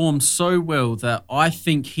performs so well that I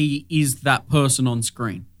think he is that person on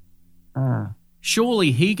screen.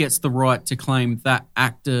 Surely he gets the right to claim that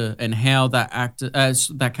actor and how that actor,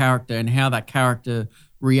 that character, and how that character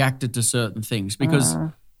reacted to certain things because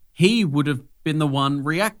he would have been the one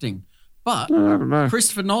reacting. But Yeah, I don't know.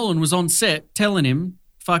 Christopher Nolan was on set telling him,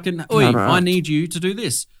 "Fucking, oi, How to I act. need you to do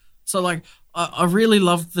this." So like, I really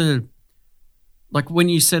loved like when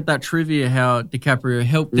you said that trivia, how DiCaprio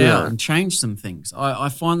helped Yeah. out and changed some things. I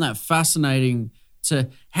find that fascinating. To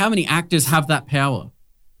how many actors have that power?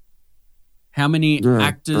 How many Yeah,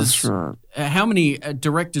 actors? that's right. How many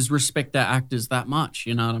directors respect their actors that much?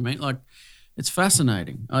 You know what I mean? Like, it's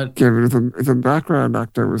fascinating. Yeah, but if a background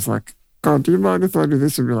actor was like, "God, do you mind if I do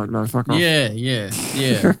this?" and be like, "No, fuck off." yeah.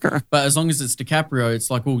 But as long as it's DiCaprio,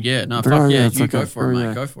 it's like, oh yeah, no, Oh, fuck yeah, yeah, it's you like go a- for it, oh, mate,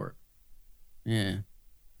 yeah. go for it. Yeah,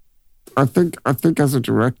 I think as a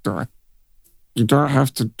director, you don't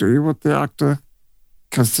have to do what the actor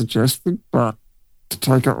has suggested, but to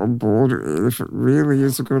take it on board if it really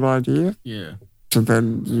is a good idea, yeah. to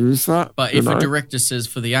then use that. But you if know? a director says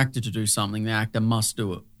for the actor to do something, the actor must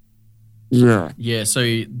do it. Yeah. Yeah,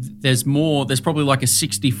 so there's probably like a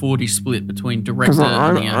 60-40 split between Because director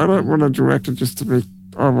and the I actor. don't want a director just to be,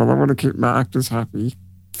 oh, well, I want to keep my actors happy,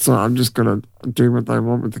 so I'm just going to do what they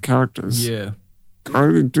want with the characters. Yeah,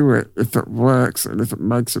 Only do it if it works and if it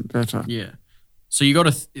makes it better. yeah. So you got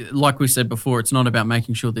to, like we said before, it's not about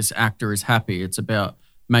making sure this actor is happy. It's about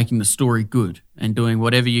making the story good and doing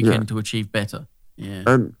whatever you Yeah. can to achieve better. Yeah,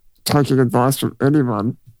 And taking advice from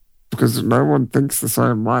anyone, because no one thinks the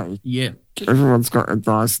same way. yeah, Everyone's got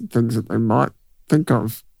advice and things that they might think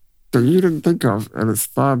of that you didn't think of, and it's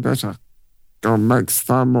far better or makes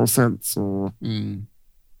far more sense. Or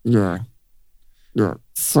yeah.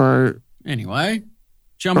 So Anyway,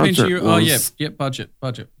 jump Budget into your. Oh yeah, was-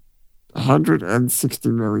 budget. 160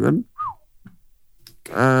 million,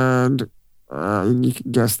 and you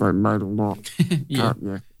can guess they made a lot, Yeah. can't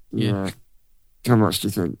you? Yeah. How much do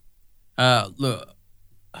you think? Look,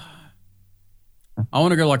 I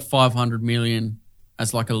want to go like 500 million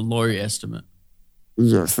as like a low estimate.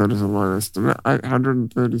 Yes, that is a low estimate.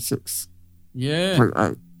 836.8.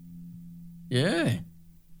 Yeah, yeah.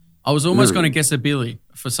 I was almost Really? going to guess a billy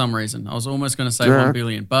for some reason. I was almost going to say Yeah. 1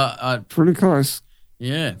 billion, but Pretty close.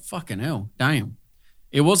 yeah, fucking hell, damn.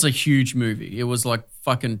 It was a huge movie. It was like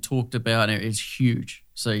fucking talked about. It's huge.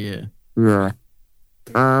 So yeah, Yeah.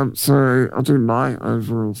 So I'll do my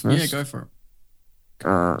overall first. yeah, go for it.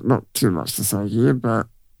 Not too much to say here, but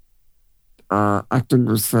acting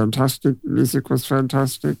was fantastic. Music was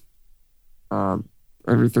fantastic.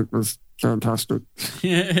 Everything was fantastic.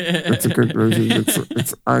 It's a good movie.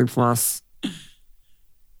 It's A plus.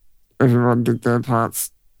 Everyone did their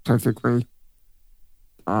parts perfectly.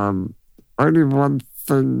 Only one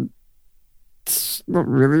thing, it's not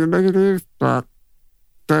really a negative, but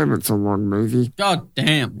damn, it's a long movie. God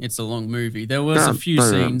damn, it's a long movie. There was a God few damn.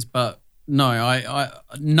 scenes, but no,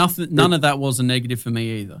 none of that was a negative for me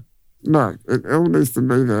either. No, it all needs to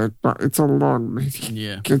be there, but it's a long movie.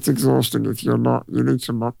 Yeah. It's exhausting if you're not. You need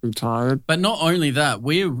to not be tired. But not only that,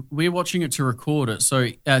 we're watching it to record it, so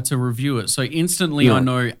to review it. So instantly, Yeah. I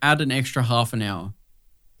know add an extra half an hour,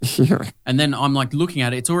 Yeah, and then I'm like looking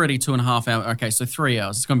at it. It's already 2.5 hours. Okay, so 3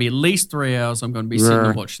 hours. It's going to be at least 3 hours. I'm going to be sitting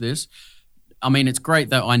Yeah. to watch this. I mean, it's great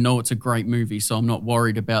that I know it's a great movie, so I'm not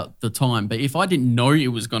worried about the time. But if I didn't know it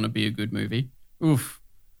was going to be a good movie, oof,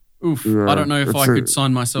 Oof. Yeah, I don't know if it's I could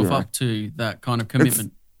sign myself yeah. up to that kind of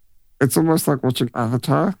commitment. It's almost like watching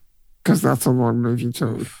Avatar, because that's a long movie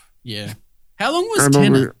too. Oof. Yeah. How long was And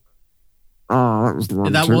Tenet? that was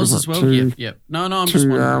long. That too. It was like as well? two, Yep. No, I'm just 2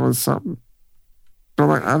 wondering. hours something. But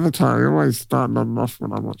like Avatar, I always start nodding off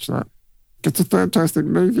when I watch that. It's a fantastic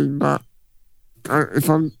movie, but if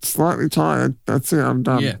I'm slightly tired, that's it. I'm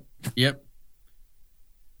done. Yeah. Yep.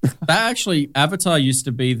 That actually, Avatar used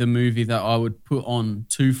to be the movie that I would put on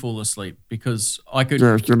to fall asleep because I could.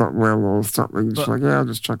 Yeah, if you're not well or something, just I'll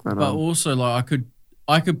just chuck that But on. also, like,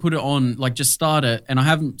 I could put it on, like, just start it, and I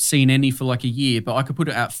haven't seen any for like a year, but I could put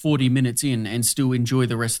it at 40 minutes in and still enjoy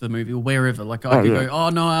the rest of the movie or wherever. Like, I could go, oh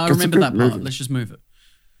no, I remember that part. Movie. Let's just move it.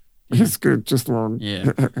 It's good, just long.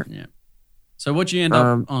 Yeah, yeah. So what'd you end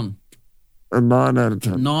up on? A 9 out of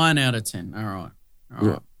 10. 9 out of 10. All right.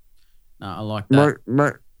 Yeah. No, I like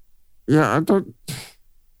that. Yeah, I don't.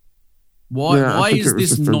 Why is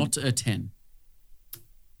this not a 10?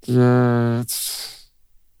 Yeah, it's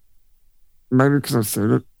maybe because I've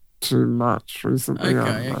seen it too much recently.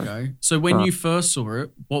 Okay. So when you first saw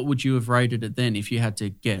it, what would you have rated it then if you had to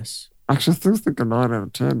guess? Actually, I still think a 9 out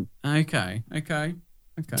of 10. Okay.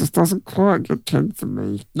 It just doesn't quite get 10 for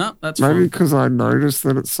me. No, that's maybe fine. because I noticed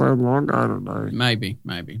that it's so long. I don't know. Maybe.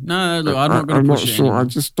 No, look, I'm not going to push it. I'm not sure. Anymore. I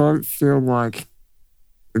just don't feel like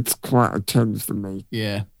it's quite a 10 for me.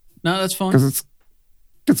 Yeah. No, that's fine. Because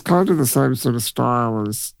it's kind of the same sort of style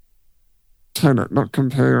as Tenet, not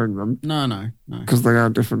comparing them. No. Because they are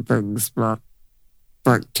different things, but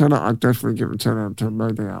like Tenet, I'd definitely give a 10 out of 10, no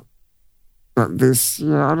doubt. But this,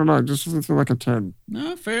 I don't know, it just doesn't feel like a 10.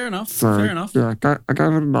 No, fair enough. Yeah, I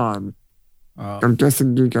gave it a 9. I'm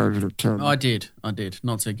guessing you gave it a 10. I did.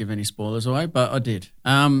 Not to give any spoilers away, but I did.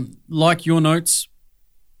 Like your notes,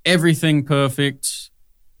 everything perfect.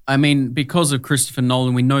 I mean, because of Christopher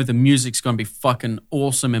Nolan, we know the music's going to be fucking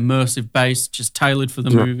awesome, immersive bass, just tailored for the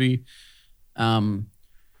movie.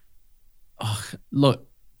 Look,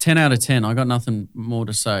 10 out of 10. I got nothing more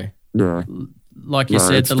to say. Yeah. Like you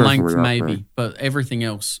said, the length maybe, but everything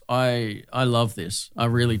else, I love this. I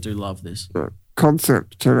really do love this. Yeah.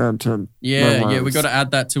 Concept, 10 out of 10. Yeah, we got to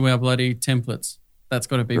add that to our bloody templates. That's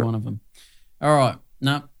got to be one of them. All right.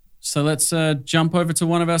 So let's jump over to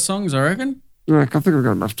one of our songs, I reckon. Yeah, I think we've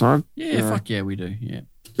got enough time. Yeah, fuck yeah, we do. Yeah.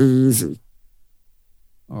 Easy.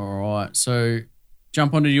 All right. So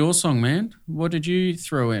jump onto your song, man. What did you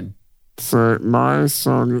throw in? So my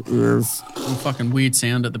song is... Some fucking weird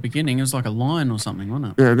sound at the beginning. It was like a line or something,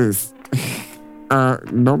 wasn't it? Yeah, it is.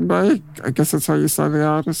 Nombe, I guess that's how you say the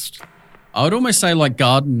artist. I would almost say like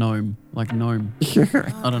garden gnome, like gnome.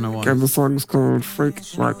 Yeah. I don't know why. And the song's called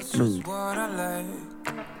Freak Like Me.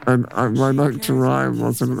 And my note to rhyme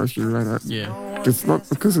was, I don't know if you read it. Yeah. It's not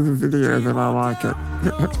because of the video that I like it.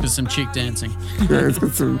 It's got some chick dancing. Yeah, it's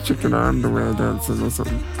got some chicken underwear dancing or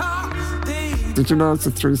something. Did you know it's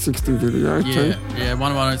a 360 video too? Yeah, one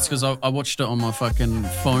of my notes because I watched it on my fucking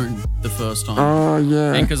phone the first time. Oh,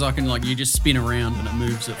 yeah. And because I can, like, you just spin around and it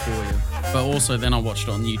moves it for you. But also then I watched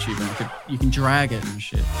it on YouTube and you can drag it and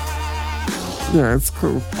shit. Yeah, it's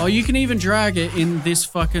cool. Oh, you can even drag it in this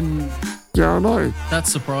fucking... Yeah, I know. That's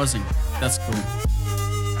surprising. That's cool.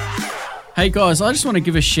 Hey guys, I just want to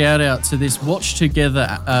give a shout out to this Watch Together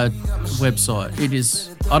website. It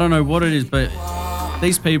is, I don't know what it is, but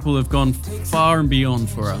these people have gone far and beyond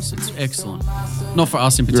for us. It's excellent. Not for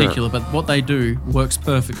us in particular, but what they do works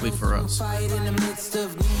perfectly for us.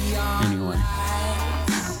 Anyway.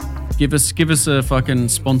 Give us a fucking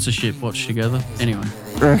sponsorship, Watch Together. Anyway.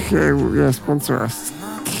 Yeah, sponsor us.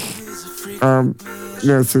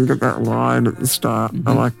 Yeah, so you got that line at the start.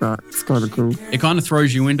 I like that. It's kind of cool. It kind of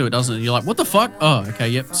throws you into it, doesn't it? You're like, what the fuck? Oh, okay,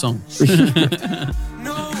 yep, song. I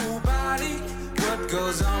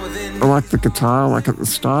like the guitar, like at the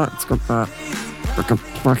start. It's got that, like a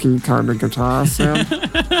plucky kind of guitar sound.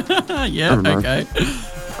 Yeah, okay.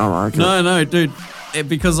 I like it. No, dude.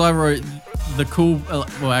 Because I wrote the cool...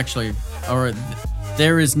 well, actually, I wrote...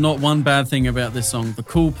 There is not one bad thing about this song. The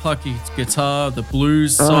cool plucky guitar, the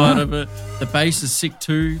blues side of it. The bass is sick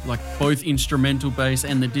too, like both instrumental bass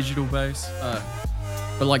and the digital bass.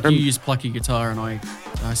 But like you use plucky guitar and I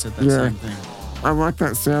said that same thing. I like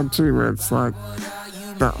that sound too where it's like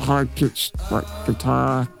that high-pitched like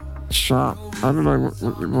guitar sharp. I don't know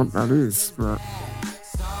what that is, but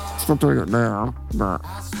it's not doing it now, but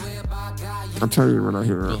I'll tell you when I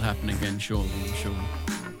hear it. It'll happen again, surely, I'm sure.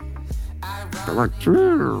 But like,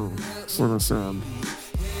 sort of sound.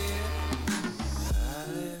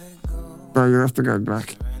 No, you have to go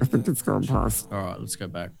back. I think it's gone past. All right, let's go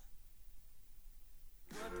back.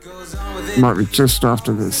 Might be just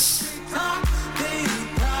after this.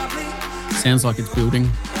 Sounds like it's building.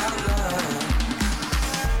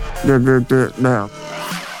 Now.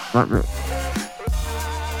 Like that.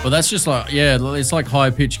 Well, that's just like, yeah, it's like high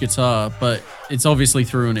pitched guitar, but it's obviously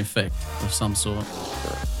through an effect of some sort.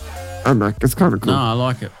 I don't know. It's kind of cool. No, I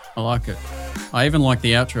like it. I even like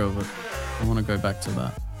the outro of it. I want to go back to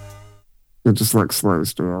that. It just like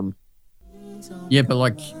slows down. Yeah,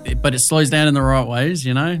 but it slows down in the right ways,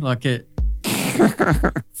 you know? Like it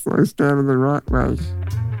slows down in the right way.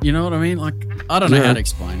 You know what I mean? Like, I don't know how to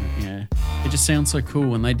explain it, yeah. It just sounds so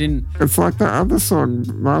cool, and they didn't... It's like that other song,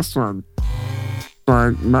 last one, by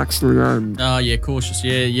Max Leone. Oh, yeah, Cautious.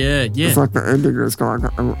 Yeah. It's like the ending, it's got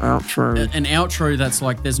like an outro. An outro that's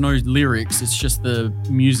like, there's no lyrics, it's just the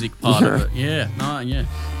music part of it. Yeah, I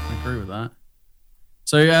agree with that.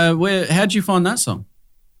 So, how'd you find that song?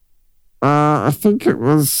 I think it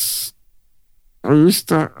was... I used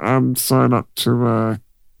to sign up to...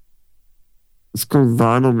 it's called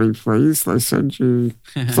Vinyl Me Please. They send you...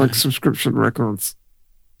 It's like subscription records.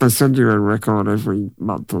 They send you a record every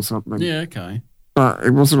month or something. Yeah, okay. But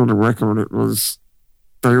it wasn't on a record. It was...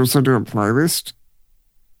 They also do a playlist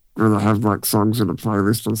where they have like songs in a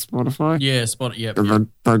playlist on Spotify. Yeah, And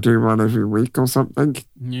then they do one every week or something.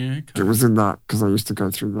 Yeah, okay. It was in that because I used to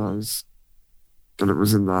go through those. And it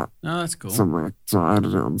was in that. Oh, that's cool. Somewhere. So I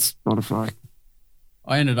added it on Spotify.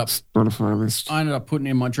 Spotify list. I ended up putting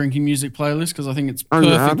in my drinking music playlist because I think it's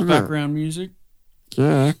perfect background music.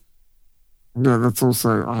 Yeah. Yeah, that's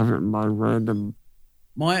also, I have it in my random.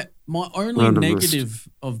 My only negative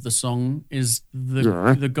of the song is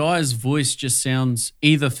the guy's voice just sounds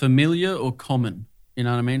either familiar or common. You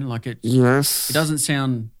know what I mean? Like it. Yes. It doesn't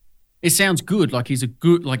sound. It sounds good. Like it's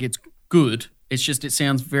good. It's just it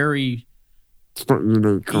sounds very. It's not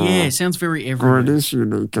unique. It sounds very everywhere. Or it is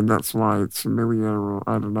unique, and that's why it's familiar, or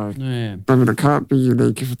I don't know. Yeah. But it can't be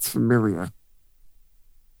unique if it's familiar.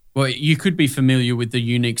 Well, you could be familiar with the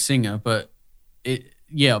unique singer, but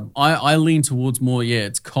I lean towards more,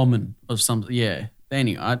 it's common of some,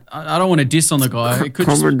 Anyway, I don't want to diss on the guy. It could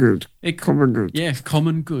common good. Common good. Yeah,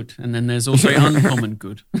 common good. And then there's also uncommon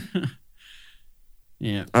good.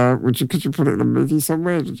 Yeah. Could you put it in a movie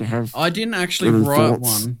somewhere? Did you have? I didn't actually write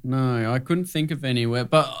one. No, I couldn't think of anywhere.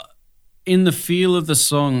 But in the feel of the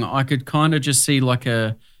song, I could kind of just see like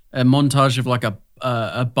a montage of like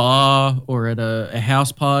a bar or at a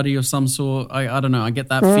house party of some sort. I don't know. I get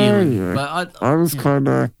that feeling. Yeah. But I was kind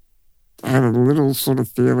of had a little sort of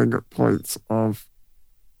feeling at points of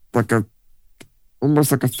like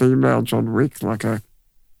almost like a female John Wick, like a.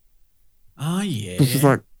 Oh yeah. Which is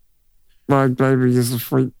like. My baby is a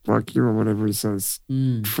freak like you or whatever he says.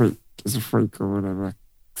 Freak is a freak or whatever.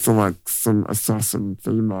 So like some assassin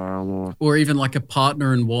female or even like a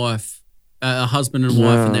partner and wife, a husband and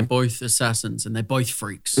wife, and they're both assassins and they're both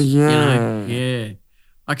freaks. Yeah. Yeah.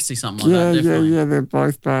 I can see something like that. Definitely. Yeah. They're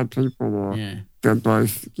both bad people or they're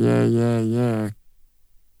both, yeah.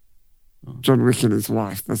 Oh. John Wick and his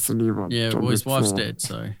wife, that's the new one. Yeah, John his Wick wife's 4. dead,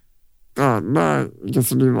 so. Oh, no, he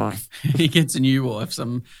gets a new wife. He gets a new wife,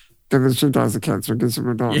 And then she dies of cancer and gives him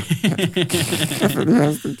a dog. And then he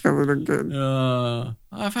has to kill it again.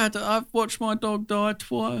 I've watched my dog die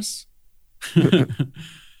twice.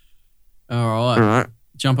 All right.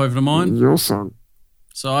 Jump over to mine. Your song.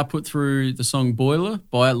 So I put through the song Boiler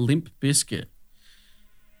by Limp Bizkit.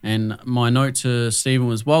 And my note to Stephen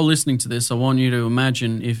was, while listening to this, I want you to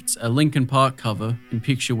imagine if it's a Linkin Park cover and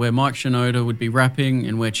picture where Mike Shinoda would be rapping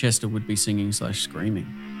and where Chester would be singing/screaming.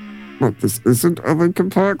 What, this isn't a Linkin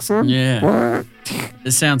Park song? Yeah. What?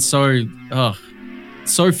 It sounds so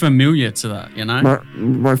familiar to that, you know?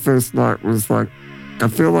 My first night was like, I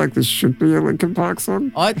feel like this should be a Linkin Park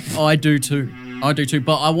song. I do too.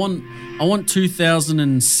 But I want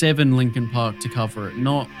 2007 Linkin Park to cover it,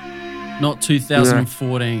 not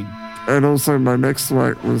 2014. Yeah. And also my next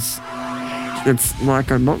note was, it's like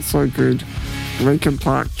a not so good Linkin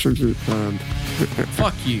Park tribute band.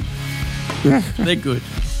 Fuck you. Yeah. They're good.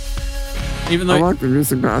 Even though I like the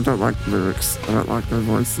music, but I don't like the lyrics. I don't like their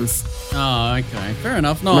voices. Oh, okay. Fair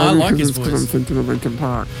enough. No, maybe I like his it's voice. because I'm thinking of Linkin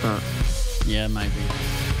Park, but... Yeah, maybe.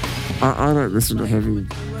 I don't listen to heavy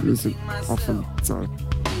music often, so...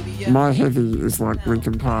 My heavy is like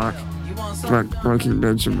Linkin Park, like Breaking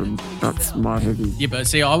Benjamin. That's my heavy. Yeah, but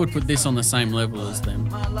see, I would put this on the same level as them.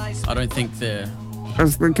 I don't think they're...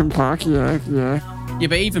 As Linkin Park, yeah. Yeah,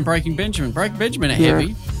 but even Breaking Benjamin are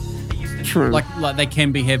heavy. True. Like they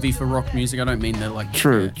can be heavy for rock music. I don't mean they're like...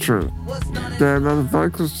 True. Yeah, no, the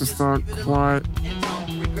vocals just aren't quite...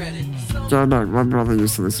 Yeah, no, my brother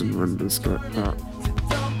used to listen to Limp Bizkit, but...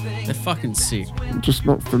 They're fucking sick. I'm just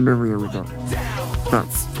not familiar with it.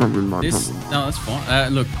 That's probably my problem. No, that's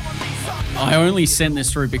fine. Look, I only sent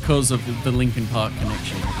this through because of the Linkin Park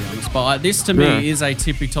connection, to be honest. But this to me is a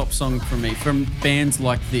tippy top song for me from bands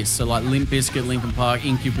like this. So like Limp Bizkit, Linkin Park,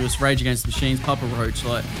 Incubus, Rage Against the Machine, Papa Roach,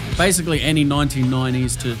 like basically any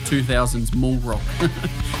 1990s to 2000s mall rock.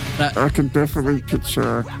 I can definitely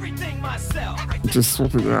picture just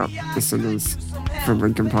swapping out the singers from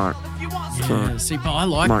Linkin Park. Yeah, see, but I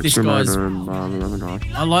like Mike this Shinoda guy's. and the other guy.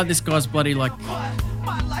 I like this guy's bloody like.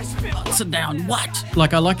 Sit down. What?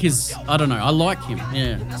 Like I like his. I don't know. I like him.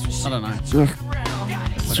 Yeah. I don't know. Yeah,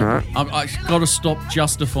 that's right. I got to stop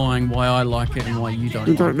justifying why I like it and why you don't.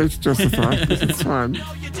 You don't need to justify it, 'cause it's fine.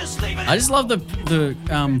 I just love the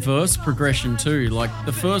verse progression too. Like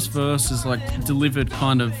the first verse is like delivered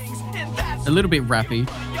kind of a little bit rappy,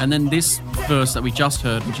 and then this verse that we just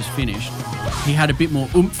heard, which is finished, he had a bit more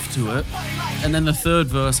oomph to it, and then the third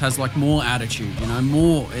verse has like more attitude, you know,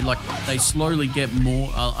 more like they slowly get more.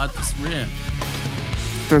 Yeah.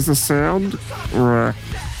 There's a sound or a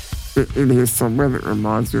bit in here somewhere that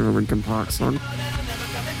reminds me of a Linkin Park song.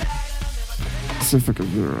 See if I can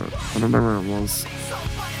hear it. I don't know where it was.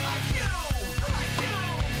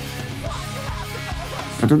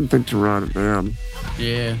 I didn't think to write it down.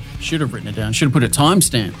 Yeah, should have written it down. Should have put a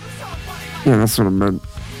timestamp. Yeah, that's what I meant.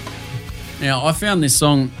 Now, I found this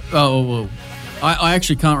song. Well, I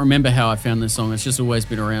actually can't remember how I found this song. It's just always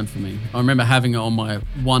been around for me. I remember having it on my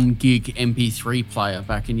 1 gig MP3 player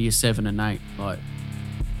back in year 7 and 8. Like,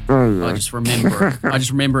 Oh, yeah. I just remember it. I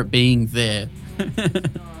just remember it being there.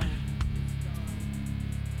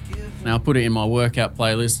 Now I put it in my workout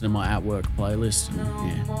playlist and my at work playlist. And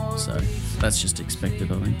yeah, so that's just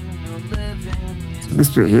expected, I think. This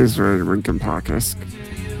bit here is very Linkin Park-esque.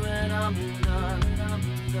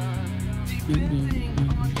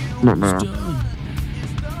 Not now.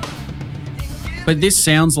 But this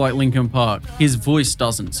sounds like Linkin Park. His voice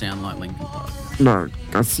doesn't sound like Linkin Park. No,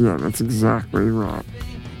 that's exactly right.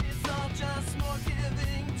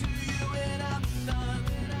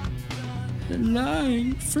 The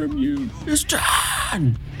line from you is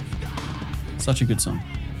John. Such a good song.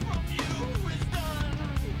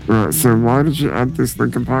 Right, so why did you add this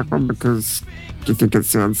Linkin Park one? Because do you think it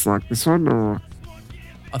sounds like this one, or?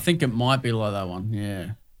 I think it might be like that one,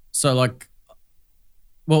 yeah. So like,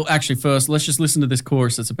 well, actually first, let's just listen to this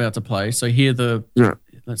chorus that's about to play. So hear the, Yeah.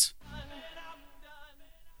 let's.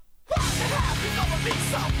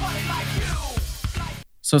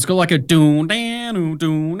 So it's got like a doon dan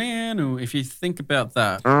doon dan. If you think about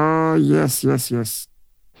that. Oh, yes.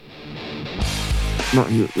 Not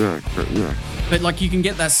here, yeah, but yeah. But like you can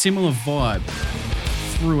get that similar vibe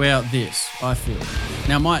throughout this, I feel.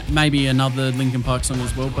 Now maybe another Linkin Park song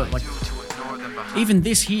as well, but like even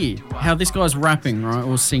this here, how this guy's rapping, right,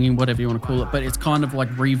 or singing, whatever you want to call it, but it's kind of like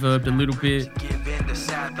reverbed a little bit.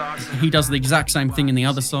 He does the exact same thing in the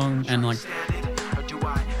other song, and like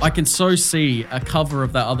I can so see a cover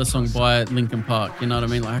of that other song by Linkin Park, you know what I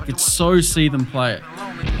mean? Like I could so see them play it.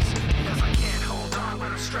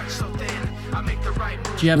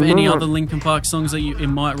 Do you have any other Linkin Park songs that it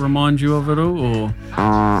might remind you of at all, or?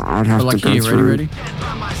 I'd have like to go here, through. ready?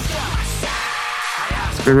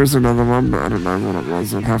 There is another one, but I don't know what it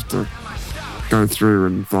was. I'd have to go through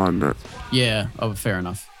and find it. Yeah. Oh, fair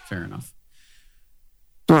enough.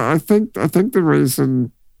 But I think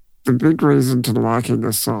the big reason to liking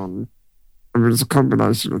a song, I mean, it's a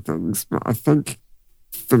combination of things, but I think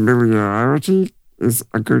familiarity is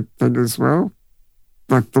a good thing as well.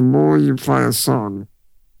 Like the more you play a song,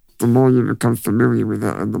 the more you become familiar with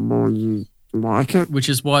it and the more you like it. Which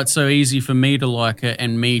is why it's so easy for me to like it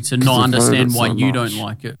and me to not understand why you don't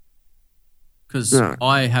like it. Because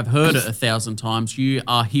I have heard it 1,000 times. You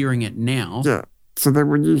are hearing it now. Yeah. So then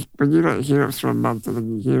when you don't hear it for a month and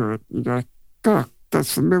then you hear it, you go, God,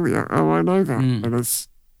 that's familiar. Oh, I know that. And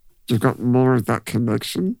you've got more of that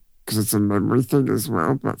connection because it's a memory thing as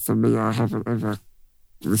well. But for me, I haven't ever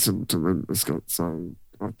listened to Limp Bizkit, so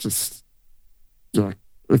I just,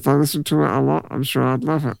 if I listened to it a lot, I'm sure I'd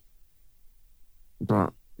love it.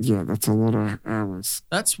 But yeah, that's a lot of hours.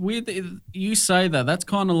 That's weird that you say that. That's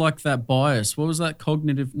kind of like that bias. What was that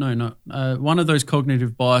cognitive? No, one of those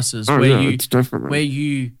cognitive biases it's definitely. Where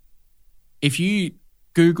you, if you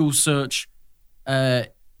Google search,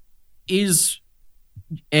 is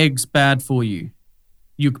eggs bad for you?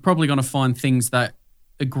 You're probably going to find things that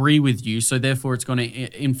agree with you, so therefore it's going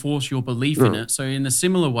to enforce your belief in it. So in a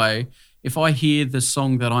similar way, if I hear the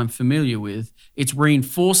song that I'm familiar with, it's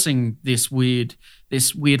reinforcing this weird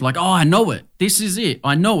like, oh, I know it. This is it.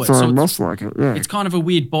 I know it. So I must like it, yeah. It's kind of a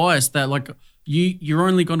weird bias that like you're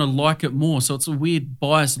only going to like it more. So it's a weird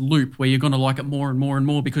bias loop where you're going to like it more and more and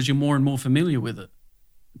more because you're more and more familiar with it.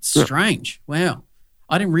 It's strange. Wow.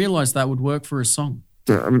 I didn't realize that would work for a song.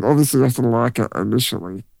 Yeah, I mean, obviously you have to like it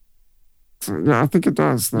initially. So, yeah, I think it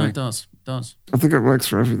does. No, it does. It does. I think it works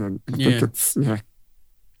for everything. I think it's,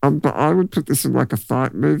 but I would put this in like a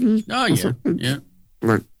fight movie. Oh, yeah. Yeah.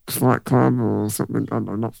 Like Fight Club or something. I don't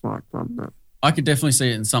know, not Fight Club, but. I could definitely see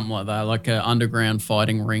it in something like that, like an underground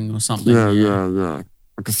fighting ring or something. Yeah.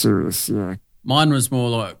 Like a serious, Mine was more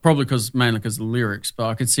like, probably mainly because of the lyrics, but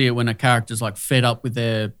I could see it when a character's like fed up with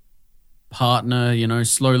their partner, you know,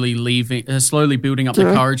 slowly building up the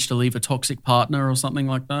courage to leave a toxic partner or something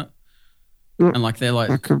like that. Yeah. And like they're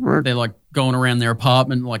like going around their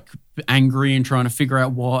apartment like angry and trying to figure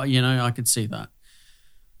out why, you know, I could see that.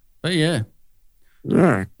 But yeah.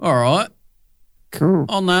 Yeah. All right. Cool.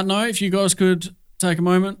 On that note, if you guys could take a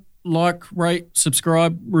moment, like, rate,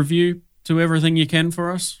 subscribe, review, do everything you can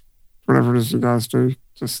for us. Whatever it is you guys do,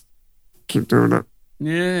 just keep doing it.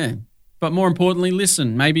 Yeah. But more importantly,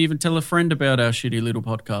 listen. Maybe even tell a friend about our shitty little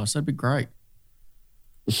podcast. That'd be great.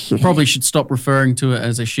 Probably should stop referring to it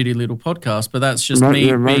as a shitty little podcast, but that's just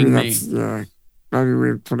me being me. Yeah. Maybe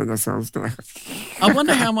we're putting ourselves down. I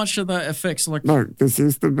wonder how much of that affects like... No, this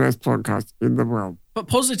is the best podcast in the world. But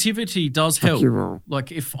positivity does help.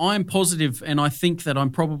 Like if I'm positive and I think that I'm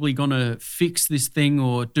probably going to fix this thing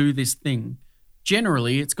or do this thing,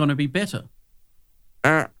 generally it's going to be better.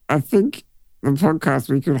 I think the podcast,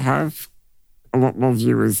 we could have a lot more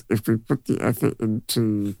viewers if we put the effort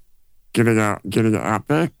into getting it out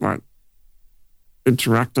there, like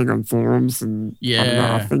interacting on forums and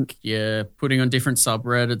I think putting on different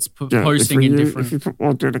subreddits, posting in different. If you put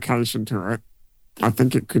more dedication to it, I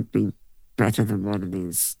think it could be better than what it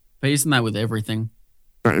is. But isn't that with everything?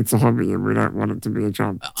 But it's a hobby and we don't want it to be a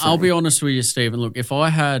job. So. I'll be honest with you, Stephen. Look, if I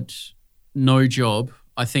had no job,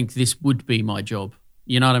 I think this would be my job.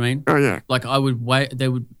 You know what I mean? Oh yeah. Like I would wait. I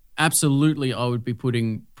would be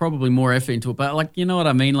putting probably more effort into it. But like, you know what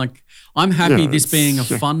I mean? Like I'm happy this being a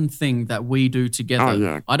fun thing that we do together. Oh,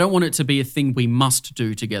 yeah. I don't want it to be a thing we must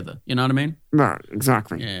do together. You know what I mean? No,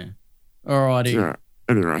 exactly. Yeah. All righty. Yeah.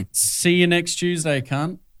 Anyway. See you next Tuesday,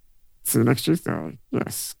 cunt. See you next Tuesday.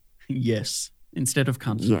 Yes. Yes. Instead of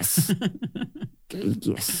cunt. Yes.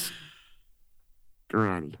 Yes.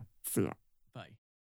 Alrighty. See ya.